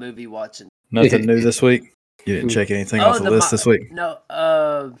my movie watching. Nothing new this week? You didn't check anything off the list this week? No.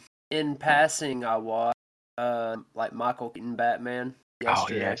 In passing, I watched like Michael Keaton Batman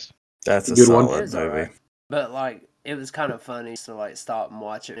yesterday. Oh yes, that's a good solid one. movie. Right. But like it was kind of funny to like stop and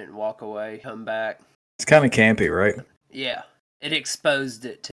watch it and walk away, come back. It's kind of campy, right? Yeah, it exposed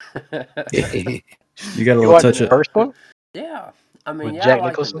it. You got a little touch the it. first one? Yeah, I mean, With I Jack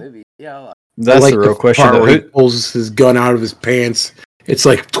like Nicholson? the movie. Yeah, I like. That's the real question. Part where he pulls his gun out of his pants. It's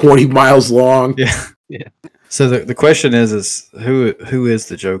like 20 miles long. Yeah. So the question is who is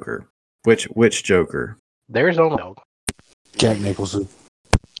the Joker? Which Joker? There's only Jack Nicholson.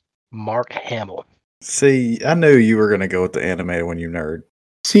 Mark Hamill. See, I knew you were gonna go with the animated one, you nerd.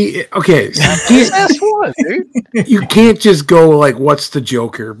 See, okay, so That's one, dude. you can't just go like, what's the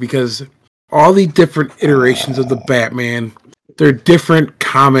Joker? Because all the different iterations of the Batman, they're different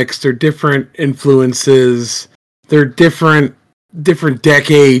comics, they're different influences, they're different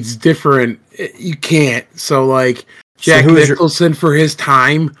decades, different. You can't. So like Jack Nicholson for his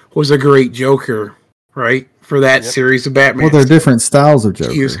time was a great Joker, right? For that series of Batman. Well, they're different styles of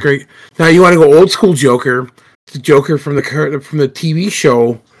Joker. He was great. Now you want to go old school Joker? The Joker from the TV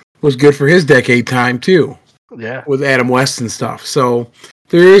show was good for his decade time too. Yeah. With Adam West and stuff. So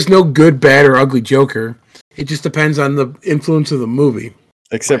there is no good, bad, or ugly Joker. It just depends on the influence of the movie.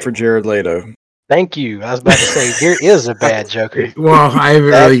 Except for Jared Leto. Thank you. I was about to say there is a bad Joker. Well, I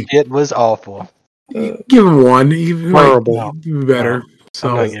haven't That really. shit was awful. Give him one. He Terrible. might do better. No.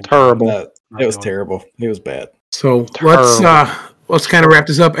 So Terrible. It was terrible. It was bad. So Terrible. let's kind of wrap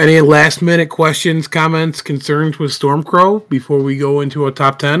this up. Any last minute questions, comments, concerns with Stormcrow before we go into a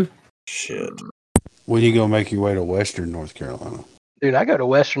top 10? Shit. When you gonna make your way to Western North Carolina? Dude, I go to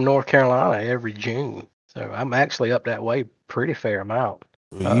Western North Carolina every June. So I'm actually up that way pretty fair amount.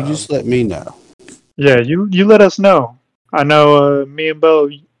 Well, you just let me know. Yeah, you let us know. I know me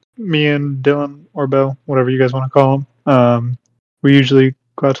and Dylan or Bo, whatever you guys want to call him. We usually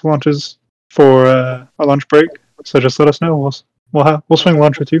go out to lunches for a lunch break. So just let us know. We'll swing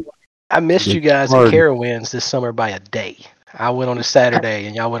lunch with you. I missed you guys Hard. at Carowinds this summer by a day. I went on a Saturday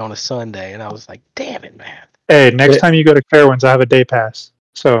and y'all went on a Sunday, and I was like, damn it, man. Hey, next time you go to Carowinds, I have a day pass.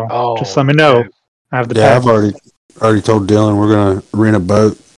 So just let me know. I have the Yeah, pass. I've already told Dylan we're gonna rent a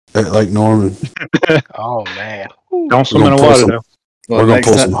boat at Lake Norman. Oh, man. Don't swim in the water, though. We're gonna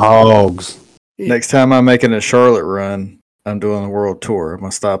pull some hogs. Next time I'm making a Charlotte run, I'm doing a world tour. I'm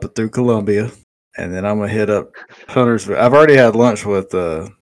gonna stop it through Columbia, and then I'm gonna hit up Huntersville. I've already had lunch with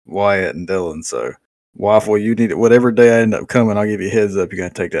Wyatt and Dylan, so Waffle, you need it. Whatever day I end up coming, I'll give you a heads up. You're gonna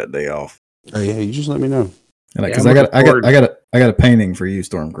take that day off. Hey, you just let me know. Because I got a painting for you,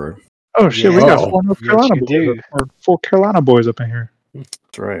 Stormcrow. Oh shit, we Yeah. got four North Yes, Carolina you boys, do. or 4 Carolina boys up in here.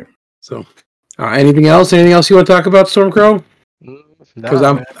 That's right. So, anything else? Anything else you want to talk about, Stormcrow? Because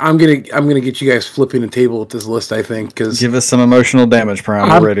No, I'm gonna get you guys flipping the table with this list. I think because Give us some emotional damage, Prime.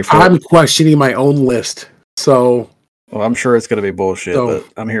 We're ready for I'm it. questioning my own list. So Well, I'm sure it's gonna be bullshit, but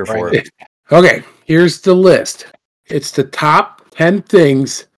I'm here for it. okay, here's the list. It's the top 10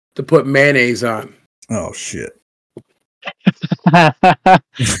 things to put mayonnaise on. Oh shit.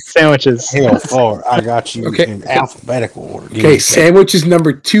 Sandwiches. Hell, far. I got you Okay. in alphabetical order. Give me Okay, a second. sandwich is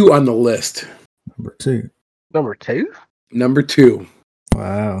number 2 on the list. Number 2. Number 2? Number 2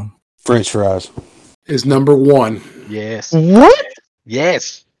 Wow. French fries. is number 1. Yes. What?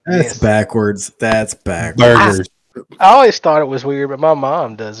 Yes. That's Yes. backwards. That's backwards. Burgers. I always thought it was weird, but my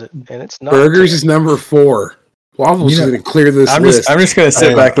mom does it, and it's not. Burgers is number 4. Waffles is going to clear this list. I'm just gonna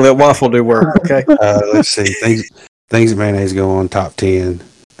sit back and let Waffle do work, okay? Let's see. Things that mayonnaise go on top 10.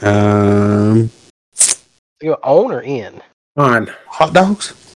 You own or in? on. Hot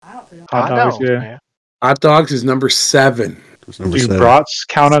dogs. Hot dogs, yeah. man. Hot dogs is number 7. That's number Do 7. brats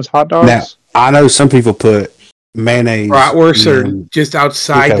count as hot dogs? Now, I know some people put mayonnaise. Bratwursts are in- just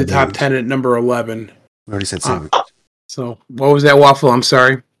outside the Okay, top dude. 10 at number 11. We already said sandwich. So, what was that, Waffle? I'm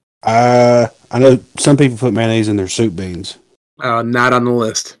sorry. I know some people put mayonnaise in their soup beans. Not on the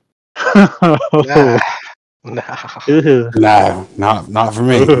list. Nah. Nah. Ew. No, not for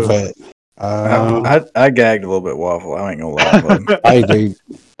me. But I gagged a little bit, Waffle. I ain't gonna lie. But hey, dude,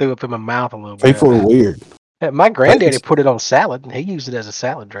 Threw up in my mouth a little bit. people are weird. My granddaddy put it on salad, and he used it as a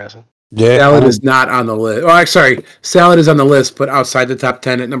salad dressing. Yeah, Salad is not on the list. Oh, I'm sorry. Salad is on the list, but outside the top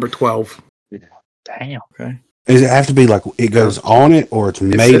 10 at number 12. Damn. okay. Does it have to be like it goes on it or it's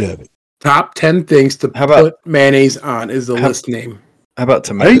made it? of it? Top 10 things to How about- put mayonnaise on is the How- list name. How about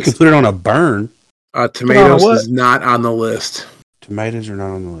I know you can tomatoes? put it on a burn. Tomatoes what? is not on the list. Tomatoes are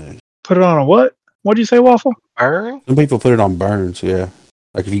not on the list. Put it on a what? What'd you say, Waffle? Burn? Some people put it on burns. Yeah,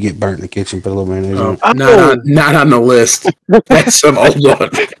 like if you get burnt in the kitchen, put a little mayonnaise on Oh, it. not on the list. That's some old one.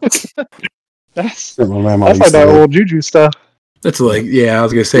 That's My grandma like used to that do. old juju stuff. That's like, yeah, I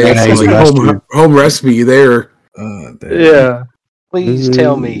was going to say, that's Mayonnaise like and mustard. home recipe there. Damn. Yeah. Please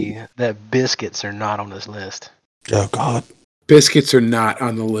tell me that biscuits are not on this list. Oh God! Biscuits are not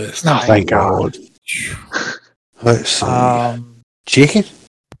on the list. No, Thank God. Let's see. Chicken.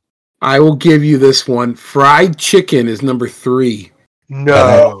 I will give you this one. Fried chicken is number 3.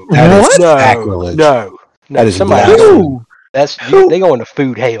 No. That is What? sacrilege. No. That is somebody. blasphemy. They go into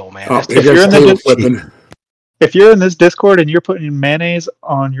food hell, man. Oh, That's they you're just in the table dis- flipping. If you're in this Discord and you're putting mayonnaise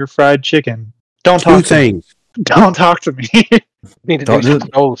on your fried chicken, don't Two talk to me. things. Don't talk to me. need to Don't do some do-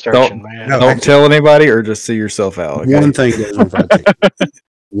 soul searching, man. no. Don't tell anybody or just see yourself out. Okay? One thing goes on fried chicken.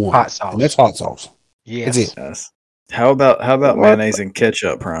 One. Hot sauce. And that's hot sauce. Yes. That's it. Yes. How about What? mayonnaise and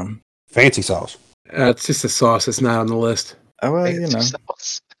ketchup, Prime? Fancy sauce. It's just a sauce. It's not on the list. Oh well, Fancy you know,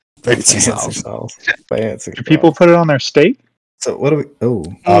 sauce. Fancy fancy sauce. sauce. Fancy. Do people sauce. put it on their steak? So what do we? Oh,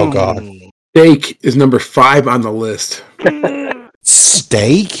 Oh God. Mm. Steak is number 5 on the list.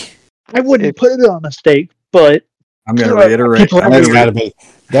 Steak. I wouldn't If- put it on a steak, but I'm going to reiterate. People That's gotta be.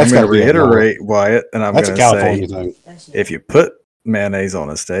 That's I'm gotta going to be a law. reiterate, Wyatt, and I'm That's going a to say, California thing. if you put mayonnaise on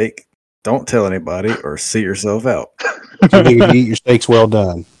a steak, don't tell anybody or see yourself out. So you can eat your steaks well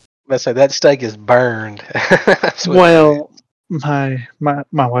done. let's say that steak is burned. That's what well, my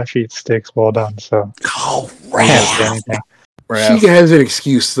wife eats steaks well done, so Oh, I can't say anything. She has an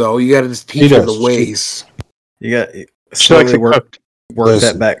excuse though. You got to just teach She her does. the ways. You got She likes slowly it work cooked.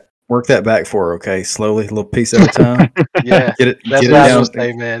 Listen. that back for her, okay? Slowly, a little piece at a time. Yeah, Get it that's get what it I down. was gonna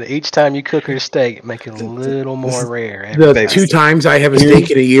say, man. Each time you cook her steak, make it a little more rare. The Every time. 2 times I have a steak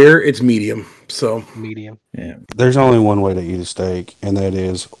in a year, it's medium. So Medium. Yeah. There's only one way to eat a steak, and that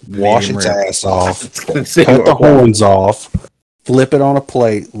is wash Medium its rare. ass off, let's see cut the what- horns off, flip it on a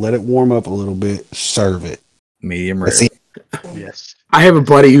plate, let it warm up a little bit, serve it. Medium rare. That's it. Yes. I have a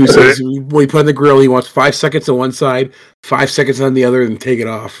buddy who says when you put on the grill, he wants 5 seconds on one side, 5 seconds on the other, and take it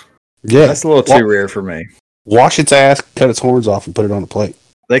off. Yeah, That's a little too rare for me. wash its ass, cut its horns off, and put it on a plate.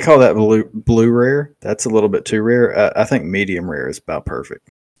 They call that blue rare. That's a little bit too rare. I think medium rare is about perfect.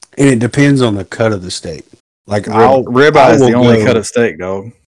 And it depends on the cut of the steak. Like I Ribeye is the will only go- cut of steak,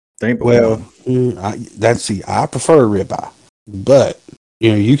 dog. There ain't but Well, one. I prefer ribeye, but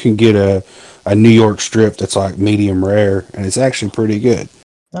you can get a New York strip that's like medium rare, and it's actually pretty good.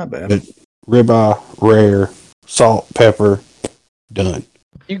 Not bad. But ribeye, rare, salt, pepper, done.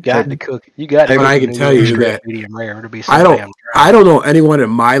 You got to cook. You got to. But I can tell you that medium rare. It'll be so I don't- damn dry. I don't know anyone in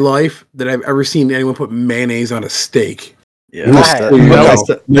my life that I've ever seen anyone put mayonnaise on a steak. Yeah, No,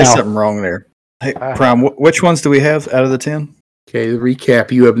 there's no. something wrong there. Hey, I- Prime, which ones do we have out of the 10? Okay, to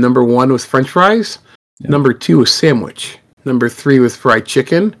recap, you have number 1 was French fries, Yeah. number 2 was sandwich, number 3 was fried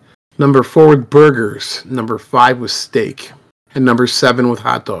chicken, number 4 was burgers, number 5 was steak, and number 7 was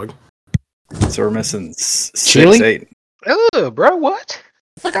hot dog. So we're missing Chili? 6, 8. Ugh, bro, what?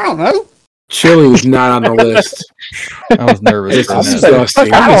 Like I don't know. Chili was not on the list. I was nervous It's for a minute.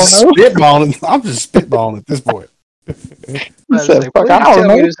 disgusting. I'm just spitballing. I'm just spitballing at this point. I was said, like, "Fuck, please I don't tell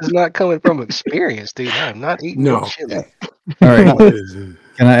me know." this is not coming from experience, dude. I'm not eating No. no chili. All right.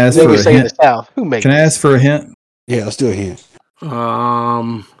 Can I ask Then for we a say in the hint? South, who makes Can I ask for a hint? Yeah, let's do it here.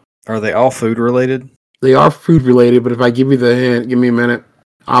 Are they all food related? They are food related, but if I give you the hint, give me a minute.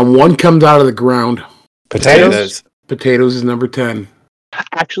 One comes out of the ground. Potatoes. Potatoes is number 10.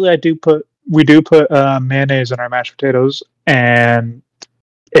 Actually, we do put mayonnaise in our mashed potatoes, and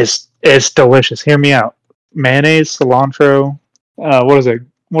it's delicious. Hear me out. Mayonnaise, cilantro. What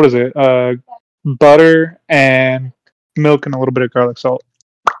is it? Butter and milk and a little bit of garlic salt.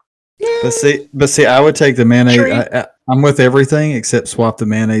 But see, I would take the mayonnaise. I'm with everything except swap the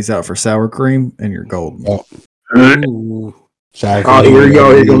mayonnaise out for sour cream, and you're golden. Ooh. Sour Oh, cream. here we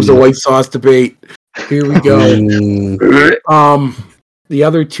go. Here comes the white sauce debate. Here we go. The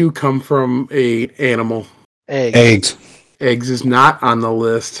other 2 come from a animal. Eggs. Eggs. Eggs is not on the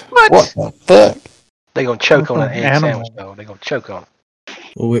list. What the fuck? They gonna choke on an egg Animal. sandwich, though. They gonna choke on it.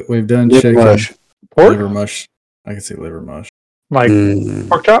 Well, we've done Liver chicken, mush. Pork, liver mush. I can see liver mush. like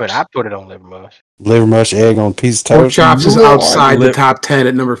pork chops. But I put it on liver mush. Liver mush, egg on a piece of Pork toast. chops is outside the Lip- top 10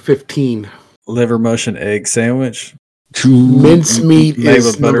 at number 15. Liver mush and egg sandwich. Mincemeat Made is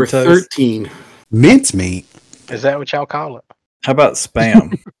with butter number toast. 13. Mincemeat. Is that what y'all call it? How about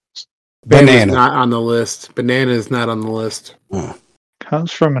spam? Banana is Banana. not on the list. Banana is not on the list.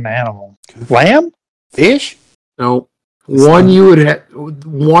 Comes from an animal. Lamb. Fish. No. It's One not-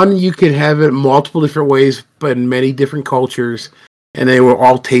 you could have it multiple different ways, but in many different cultures, and they will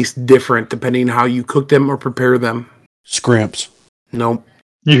all taste different depending on how you cook them or prepare them. Scrimps. Nope.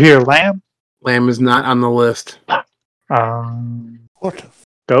 You hear lamb? Lamb is not on the list. What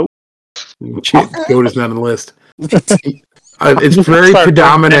the Goat is not on the list. It's very Start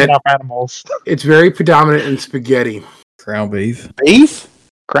predominant. naming off animals. It's very predominant in spaghetti. Ground beef. beef?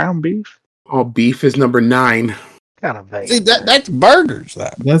 Ground beef. Oh, beef is number 9. Kind of vague. See, that's burgers.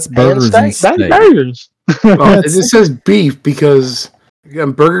 That. That's burgers and steak. That's steak. burgers. Well, it says beef because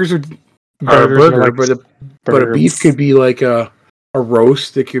burgers are a Burgers are burger, like but a burger. beef could be like a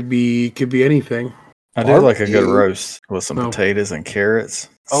roast. It could be anything. I do like a good Barbecue. roast with some No. potatoes and carrots.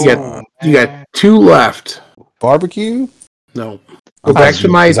 Oh, You got 2 left. Barbecue? No. Go back to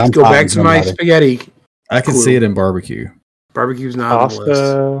my spaghetti. I can Cool. see it in barbecue. Barbecue's not on the list.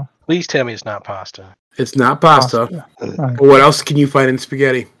 Pasta. Please tell me it's not pasta. It's not pasta. Pasta. But what else can you find in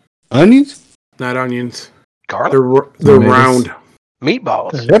spaghetti? Onions? Not onions. Garlic? They're Tomatoes. round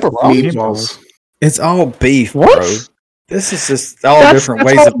Meatballs? Pepperoni? meatballs. It's all beef, What? bro. This is just all That's- different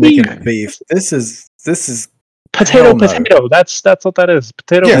that's ways all of making beef. beef. This is Potato, Hell no. potato. That's what that is.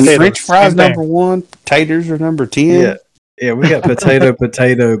 Potato, Yeah, potato. French fries Same thing. number 1. Potatoes are number 10. yeah. Yeah, we got potato,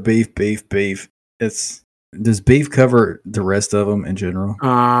 potato, beef, beef, beef. Does beef cover the rest of them in general?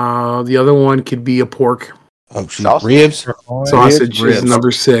 The other one could be a pork. Oh, shoot. Sausage. Ribs? Sausage is Ribs.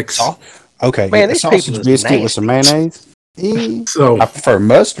 number 6. Okay, Man, yeah, a these people sausage is biscuit with some nasty. mayonnaise. Eh, So I prefer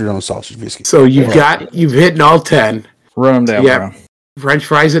mustard on a sausage biscuit. so Yeah. you've hit all 10. Run them down, Yeah. Brian. French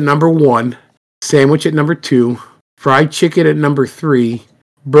fries at number 1, sandwich at number 2, fried chicken at number 3,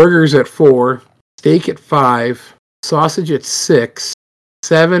 burgers at 4, steak at 5, sausage at 6,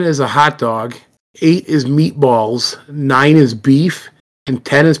 7 is a hot dog, 8 is meatballs, 9 is beef, and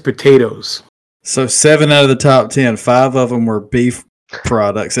 10 is potatoes. So 7 out of the top 10, 5 of them were beef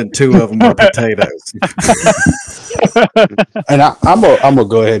products, and 2 of them were potatoes. And I'm gonna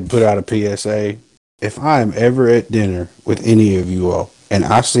go ahead and put out a PSA. If I am ever at dinner with any of you all, and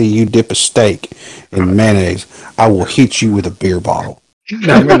I see you dip a steak in mayonnaise, I will hit you with a beer bottle.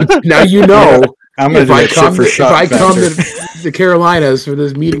 Now you know. I'm going to do that shit for if shot I come factor. to the Carolinas for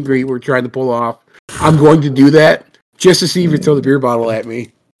this meet and greet we're trying to pull off, I'm going to do that just to see if you throw the beer bottle at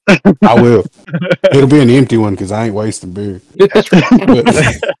me. I will. It'll be an empty one because I ain't wasting beer. That's right.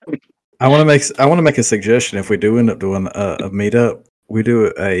 But, I want to make a suggestion. If we do end up doing a meetup, we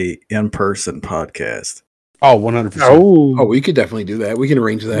do a in-person podcast. oh, 100%. Oh, we could definitely do that. We can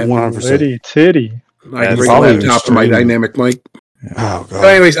arrange that. 100%. Litty titty. I can That's bring a probably laptop to my extreme. dynamic mic. Oh, But God.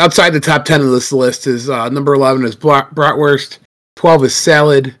 anyways, outside the top 10 of this list is number 11 is bratwurst, 12 is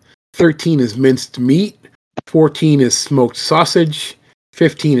salad, 13 is minced meat, 14 is smoked sausage,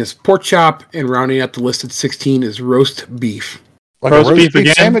 15 is pork chop, and rounding out the list at 16 is roast beef. Like Roast a roast beef beef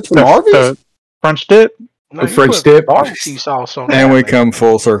again. sandwich from The Arby's? French dip. No, A you French put dip. barbecue sauce on And that, we man. come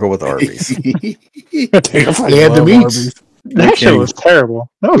full circle with Arby's. Dude, I They had the love meats. Arby's. That shit can't- was terrible.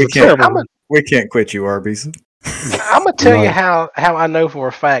 That was we a can't- terrible. one. We can't quit you, Arby's. I'm gonna tell you Right. how I know for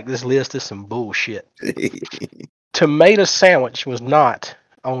a fact this list is some bullshit. Tomato sandwich was not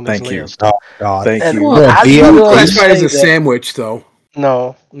on this Thank you. list. Oh, God. Thank And you. Well, I be will honest, Classified as say a that- sandwich, though.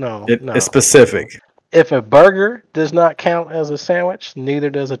 No. It's specific. If a burger does not count as a sandwich, neither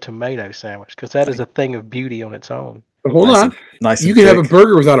does a tomato sandwich, because that is a thing of beauty on its own. But hold Nice on. and- nice. You and can have a thick.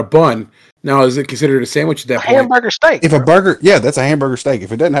 burger without a bun. Now, is it considered a sandwich at A that point? hamburger steak. If a burger, yeah, that's a hamburger steak.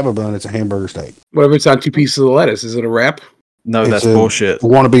 If it doesn't have a bun, it's a hamburger steak. What if it's on 2 pieces of lettuce? Is it a wrap? No, It's that's a bullshit.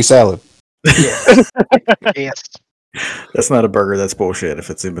 Wannabe salad. Yes. That's not a burger. That's bullshit. If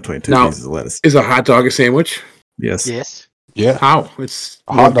it's in between 2 No. pieces of lettuce. Is a hot dog a sandwich? Yes. Yes. Yeah. How? It's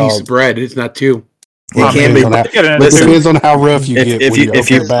A one hot piece dog. of bread. It's not 2. It Well, can depends be. on how- Get it in Listen, two. depends on how rough you if- get if when you- you if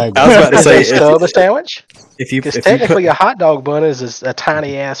open you- the bag. I was about to Is say a stub a sandwich? if you Because if you technically put, a hot dog bun is a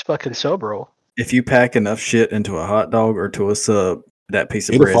tiny ass fucking sub roll. if you pack enough shit into a hot dog or to a sub, that piece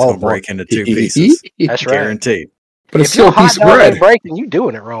of It'll bread's fall gonna apart. break into 2 pieces. That's right. Guaranteed. But it's If still your a piece hot of dog bread. ain't breaking, you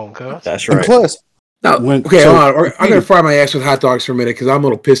doing it wrong, cuz. That's And right. plus, No, when- okay, so- hold on. I'm going to fry my ass with hot dogs for a minute because I'm a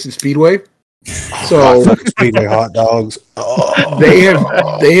little pissed at Speedway. hot So fucking Speedway hot dogs. Oh.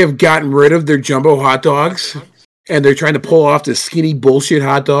 they have gotten rid of their jumbo hot dogs, and they're trying to pull off this skinny bullshit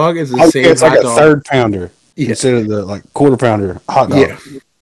hot dog as the Oh, same it's hot like a dog. third pounder Yeah. instead of the like quarter pounder hot dog. Yeah.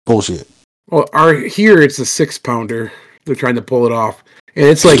 Bullshit. Well, here it's a 6-pounder. They're trying to pull it off, and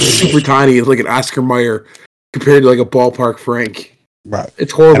it's like super tiny. It's like an Oscar Mayer compared to like a ballpark Frank. Right.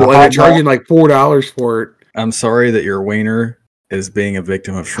 It's horrible, And a and they're hot dog- charging like $4 for it. I'm sorry that your wiener is being a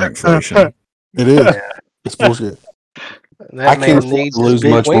victim of shrinkflation. It is. It's bullshit. That I man can't afford needs to his lose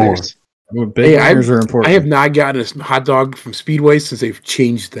big much more. wieners. Well, big Hey, wieners are important. I have not gotten a hot dog from Speedway since they've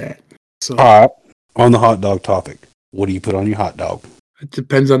changed that. So All right. On the hot dog topic, what do you put on your hot dog? it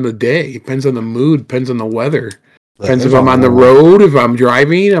depends on the day, depends on the mood, depends on the weather. Depends if There's I'm on the only one. road, if I'm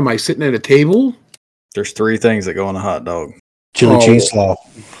driving, am I sitting at a table? There's 3 things that go on a hot dog. Chili Oh. cheese slaw.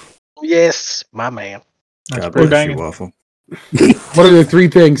 Yes, my man. That's God pretty bless you, banging. Waffle. What are the 3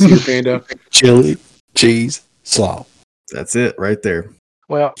 things here, Panda? Chili cheese slaw. That's it right there.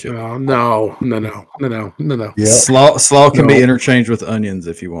 Well, Oh, no. Yeah. Slaw can be No. interchanged with onions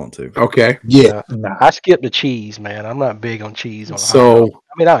if you want to. Okay, Yeah. Nah. I skip the cheese, man. I'm not big on cheese on a hot so dog.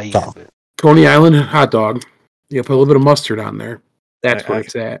 I mean, I'll eat it, Oh. but Coney Island hot dog. You put a little bit of mustard on there. That's I- where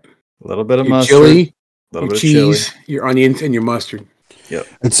it's at. A little bit of Your mustard, chili, a your little bit of cheese, chili. your onions, and your mustard.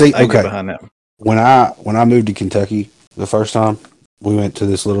 And see, I can get okay, behind that. when I moved to Kentucky the first time, we went to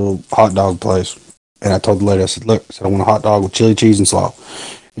this little hot dog place, and I told the lady, I said, "Look, I said I want a hot dog with chili cheese and slaw,"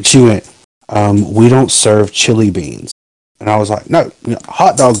 and she went, "We don't serve chili beans," and I was like, "No,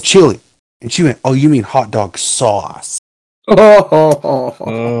 hot dog chili," and she went, "Oh, you mean hot dog sauce?"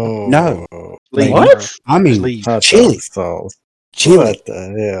 Oh No. leave What? it, bro. I mean, Just leave. Hot chili, dog sauce. chili. What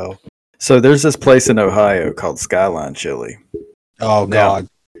the hell? So there's this place in Ohio called Skyline Chili. Oh Now- God,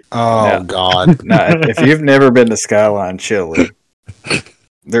 Oh Now- God. Now, if you've never been to Skyline Chili,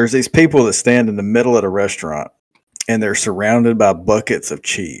 there's these people that stand in the middle of the restaurant and they're surrounded by buckets of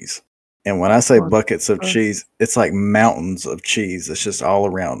cheese. And when I say buckets of cheese, it's like mountains of cheese that's just all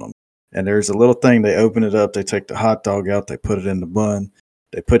around them. And there's a little thing, they open it up, they take the hot dog out, they put it in the bun,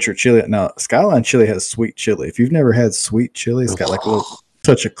 they put your chili. Now, Skyline Chili has sweet chili. If you've never had sweet chili, it's got like a little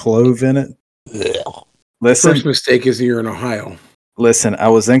touch of clove in it. Listen, First mistake is you're in Ohio. listen, I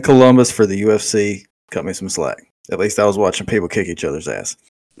was in Columbus for the UFC. Cut me some slack. At least I was watching people kick each other's ass.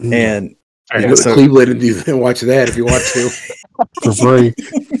 And You go to Cleveland and watch that if you want to. for free.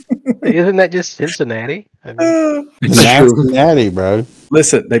 Isn't that just Cincinnati? I mean, Cincinnati, bro.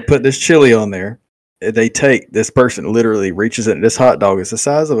 listen, they put this chili on there. They take this person literally reaches in. This hot dog is the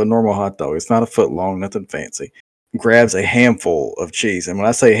size of a normal hot dog. It's not a foot long, nothing fancy. Grabs a handful of cheese, and when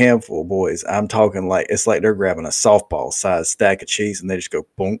I say handful, boys, I'm talking like it's like they're grabbing a softball size stack of cheese, and they just go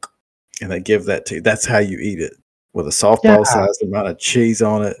bonk, and they give that to you. That's how you eat it, with a softball size amount of cheese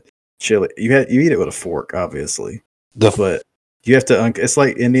on it. Chili. You eat it with a fork, obviously, but you have to. It's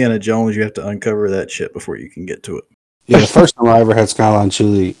like Indiana Jones. You have to uncover that shit before you can get to it. Yeah, the first time I ever had Skyline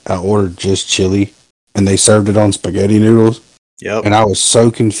Chili, I ordered just chili, and they served it on spaghetti noodles. Yep. And I was so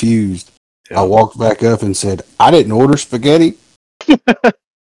confused. Yep. I walked back up and said, I didn't order spaghetti.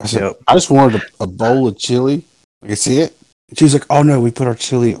 I said, Yep. I just wanted a bowl of chili. I see it. And she was like, oh no, we put our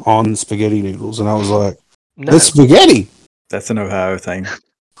chili on spaghetti noodles. And I was like, no. that's spaghetti. That's an Ohio thing.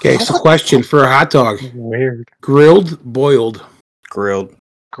 Okay, so question for a hot dog. Weird. Grilled, boiled? Grilled.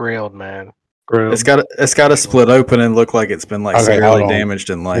 Grilled, man. Grilled. It's got to split open and look like it's been like Okay, severely hold on. damaged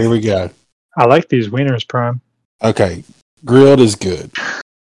in life. Here we go. I like these wieners, Prime. Okay, grilled is good.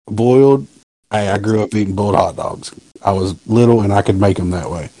 Boiled, hey, I grew up eating boiled hot dogs. I was little and I could make them that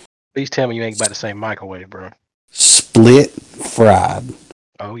way. Please tell me you ain't about to say microwave, bro. Split fried.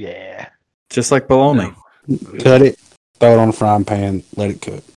 Oh, yeah. Just like bologna. Cut it, throw it on a frying pan, let it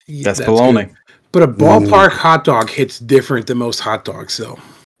cook. That's bologna. good. But a ballpark hot dog hits different than most hot dogs, though.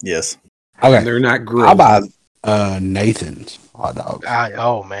 Yes. Okay, They're not I'll grilled. buy Nathan's hot dogs.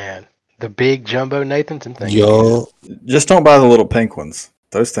 Oh, man. The big jumbo Nathans and things. Yo, Just don't buy the little pink ones.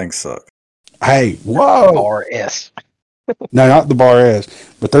 Those things suck. hey, whoa! RS. No, not the Bar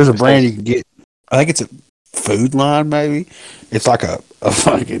S, but there's a brand you can get. I think it's a Food Line, maybe. It's like a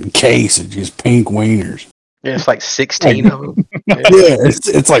fucking case of just pink wieners. Yeah, it's like 16 of them. Yeah,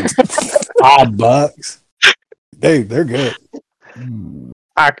 it's like $5. Dude, they're good.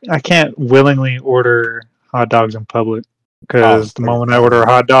 I can't willingly order hot dogs in public because Oh, the moment I order a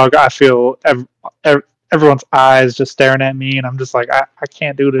hot dog, I feel everyone's eyes just staring at me, and I'm just like, I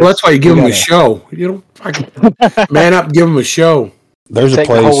can't do this. Well, that's why you give them a gotta- show. You don't fucking man up, give them a show. There's a Take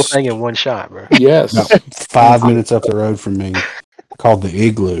the whole place thing in one shot, bro. Yes. about 5 minutes up the road from me called the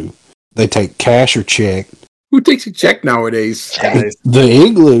Igloo. They take cash or check. Who takes a check nowadays? The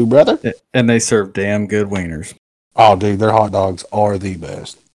Igloo, brother. And they serve damn good wieners. Oh, dude, their hot dogs are the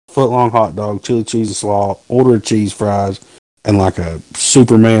best. Foot-long hot dog, chili cheese and slaw, order of cheese fries, and like a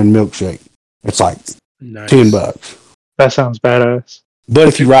Superman milkshake. It's like Nice. $10. That sounds badass. But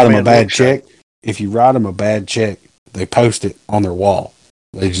if you write them a Superman bad milkshake. check, they post it on their wall.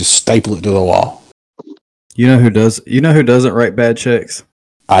 They just staple it to the wall. You know who doesn't write bad checks?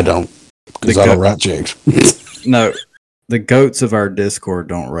 I don't, because The I don't goat- write checks. No. The goats of our Discord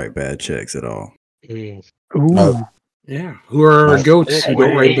don't write bad checks at all. Mm. Ooh. No. Yeah. Who are our Nice. goats who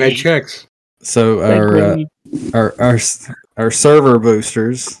don't write bad checks? So our server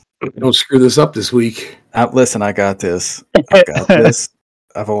boosters. Don't screw this up this week. Listen, I got this. I got this.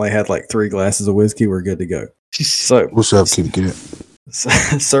 I've only had like 3 glasses of whiskey. We're good to go. So What's up, kitty cat?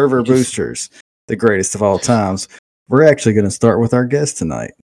 server boosters, the greatest of all times. We're actually going to start with our guest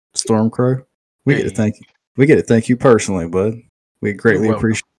tonight, Stormcrow. We get to thank you personally, bud. We greatly You're welcome.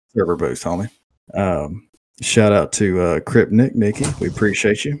 appreciate server boost, homie. Shout out to Crip Nikki. We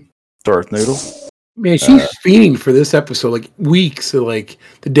appreciate you. Darth Noodle. Man, she's fiending for this episode like weeks. So like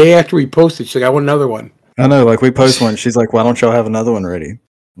the day after we posted, she's like, I want another one. I know, like we post one. She's like, why don't y'all have another one ready?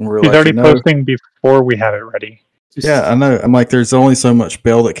 And we're He's like, already "No." posting before we have it ready. Yeah, I know. I'm like, there's only so much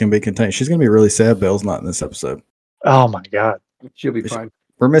Belle that can be contained. She's going to be really sad Belle's not in this episode. Oh my god. She'll be fine.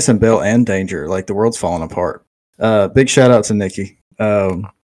 We're missing Belle and Danger. Like the world's falling apart. Big shout out to Nikki.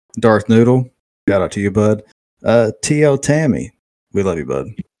 Darth Noodle. Shout out to you, bud. TL Tammy. We love you, bud.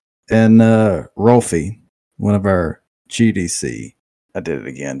 And Rolfie, one of our GDC. I did it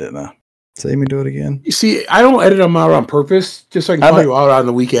again, didn't I? See me do it again? You see, I don't edit them out on purpose, just so I can I call know. you out on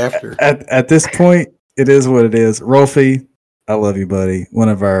the week after. At this point, it is what it is. Rolfie, I love you, buddy. One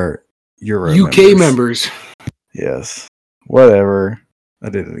of our Euro UK members. Yes. Whatever. I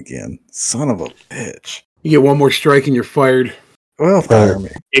did it again. Son of a bitch. You get one more strike and you're fired. Well, fire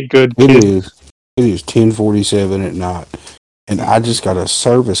me. A good It kid. is. It is 10:47 at night, and I just got a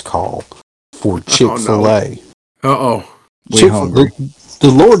service call for Chick-fil-A. Uh-oh. We hungry.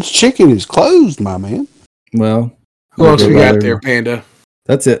 The Lord's Chicken is closed, my man. Well, Who we'll else go we by got there. there, Panda?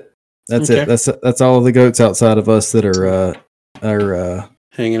 That's it. That's Okay. it. That's all of the goats outside of us that are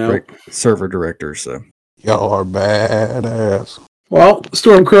Hanging out. Server directors. So Y'all are badass. Well,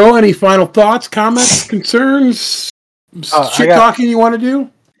 Storm Crow, any final thoughts, comments, concerns, shit talking you want to do?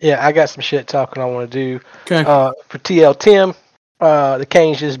 Yeah, I got some shit talking I want to do. Okay. For TL Tim, the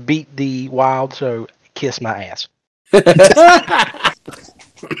Canes just beat the Wild, so kiss my ass. What a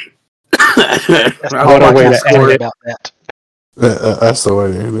way to end it. About that. That's the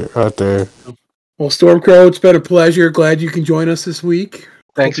way to end it right there. Well, Storm Crow, it's been a pleasure. Glad you can join us this week.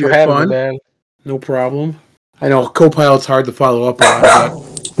 Thanks Hope for you had having fun. me, man. No problem. I know co-pilot's hard to follow up on,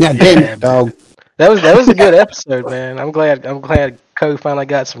 but Yeah, damn it, dog. That was a good episode, man. I'm glad Co finally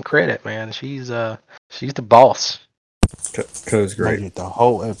got some credit, man. She's the boss. Co's great. Made it the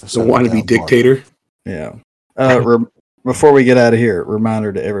whole episode. the wannabe dictator. Yeah. Before we get out of here,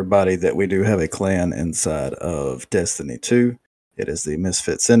 reminder to everybody that we do have a clan inside of Destiny 2. It is the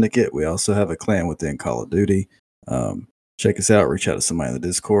Misfit Syndicate. We also have a clan within Call of Duty. Check us out. Reach out to somebody in the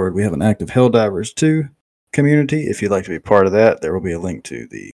Discord. We have an active Helldivers 2 community. If you'd like to be part of that, there will be a link to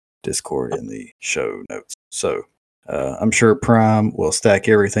the Discord in the show notes. So I'm sure Prime will stack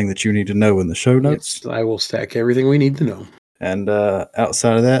everything that you need to know in the show notes. Yes, I will stack everything we need to know. And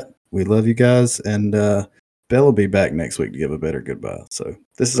outside of that, we love you guys. And Bell will be back next week to give a better goodbye. So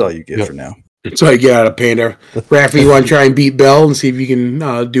this is all you get for now. That's all you get out of Panda. Raffy, you want to try and beat Bell and see if you can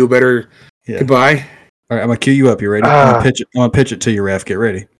do a better goodbye? All right, I'm going to cue you up. You ready? I'm going to pitch it to you, Raph. Get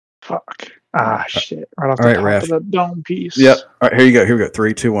ready. Fuck. Shit. Right off All right, the top Raph. of the dome piece. Yep. All right, here you go. Here we go.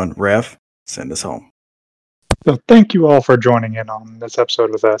 3, 2, 1. Raph, send us home. So thank you all for joining in on this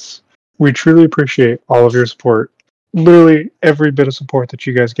episode with us. We truly appreciate all of your support. Literally every bit of support that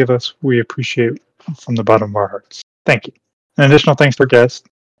you guys give us, we appreciate from the bottom of our hearts. Thank you. An additional thanks for guests,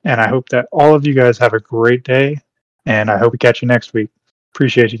 and I hope that all of you guys have a great day, and I hope we catch you next week.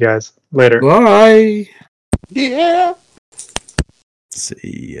 Appreciate you guys. Later. Bye. Yeah.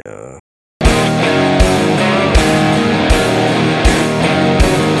 See ya.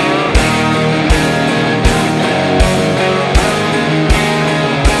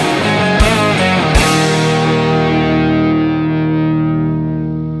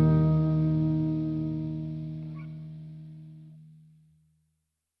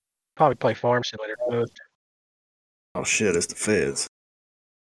 Probably play Farm Simulator. Oh, shit. It's the feds.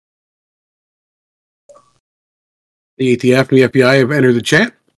 The ATF and the FBI have entered the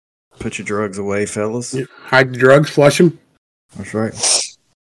chat. Put your drugs away, fellas. Yeah. Hide the drugs, flush them. That's right.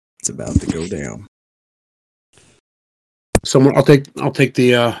 It's about to go down. Someone, I'll take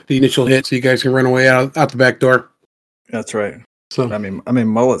the initial hit so you guys can run away out the back door. That's right. So I mean,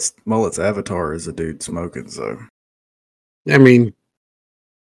 Mullet's avatar is a dude smoking. So I mean,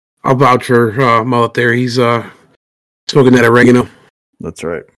 I'll vouch for Mullet there. He's smoking that oregano. That's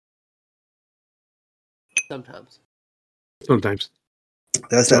right. Sometimes.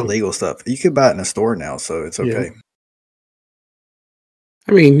 That's that legal stuff. You can buy it in a store now, so it's okay. Yeah.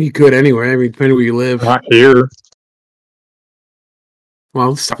 I mean, you could anywhere. I mean, depending where you live. Not here.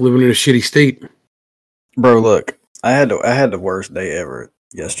 Well, stop living in a shitty state. Bro, look, I had the worst day ever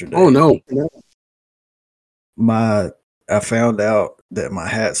yesterday. Oh no. I found out that my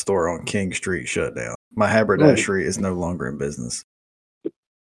hat store on King Street shut down. My haberdashery is no longer in business.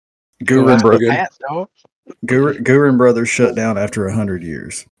 Guru and Brothers shut down after 100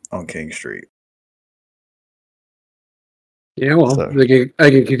 years on King Street. Yeah, well, I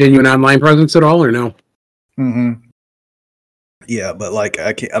can continue an online presence at all, or no? Mm-hmm. Yeah, but like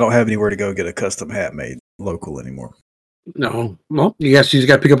I don't have anywhere to go get a custom hat made local anymore. No. Well, you guys just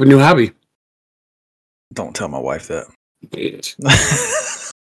got to pick up a new hobby. Don't tell my wife that.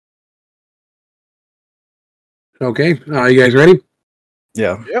 Okay, you guys ready?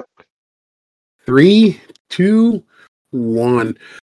 Yeah. Yep. 3, 2, 1.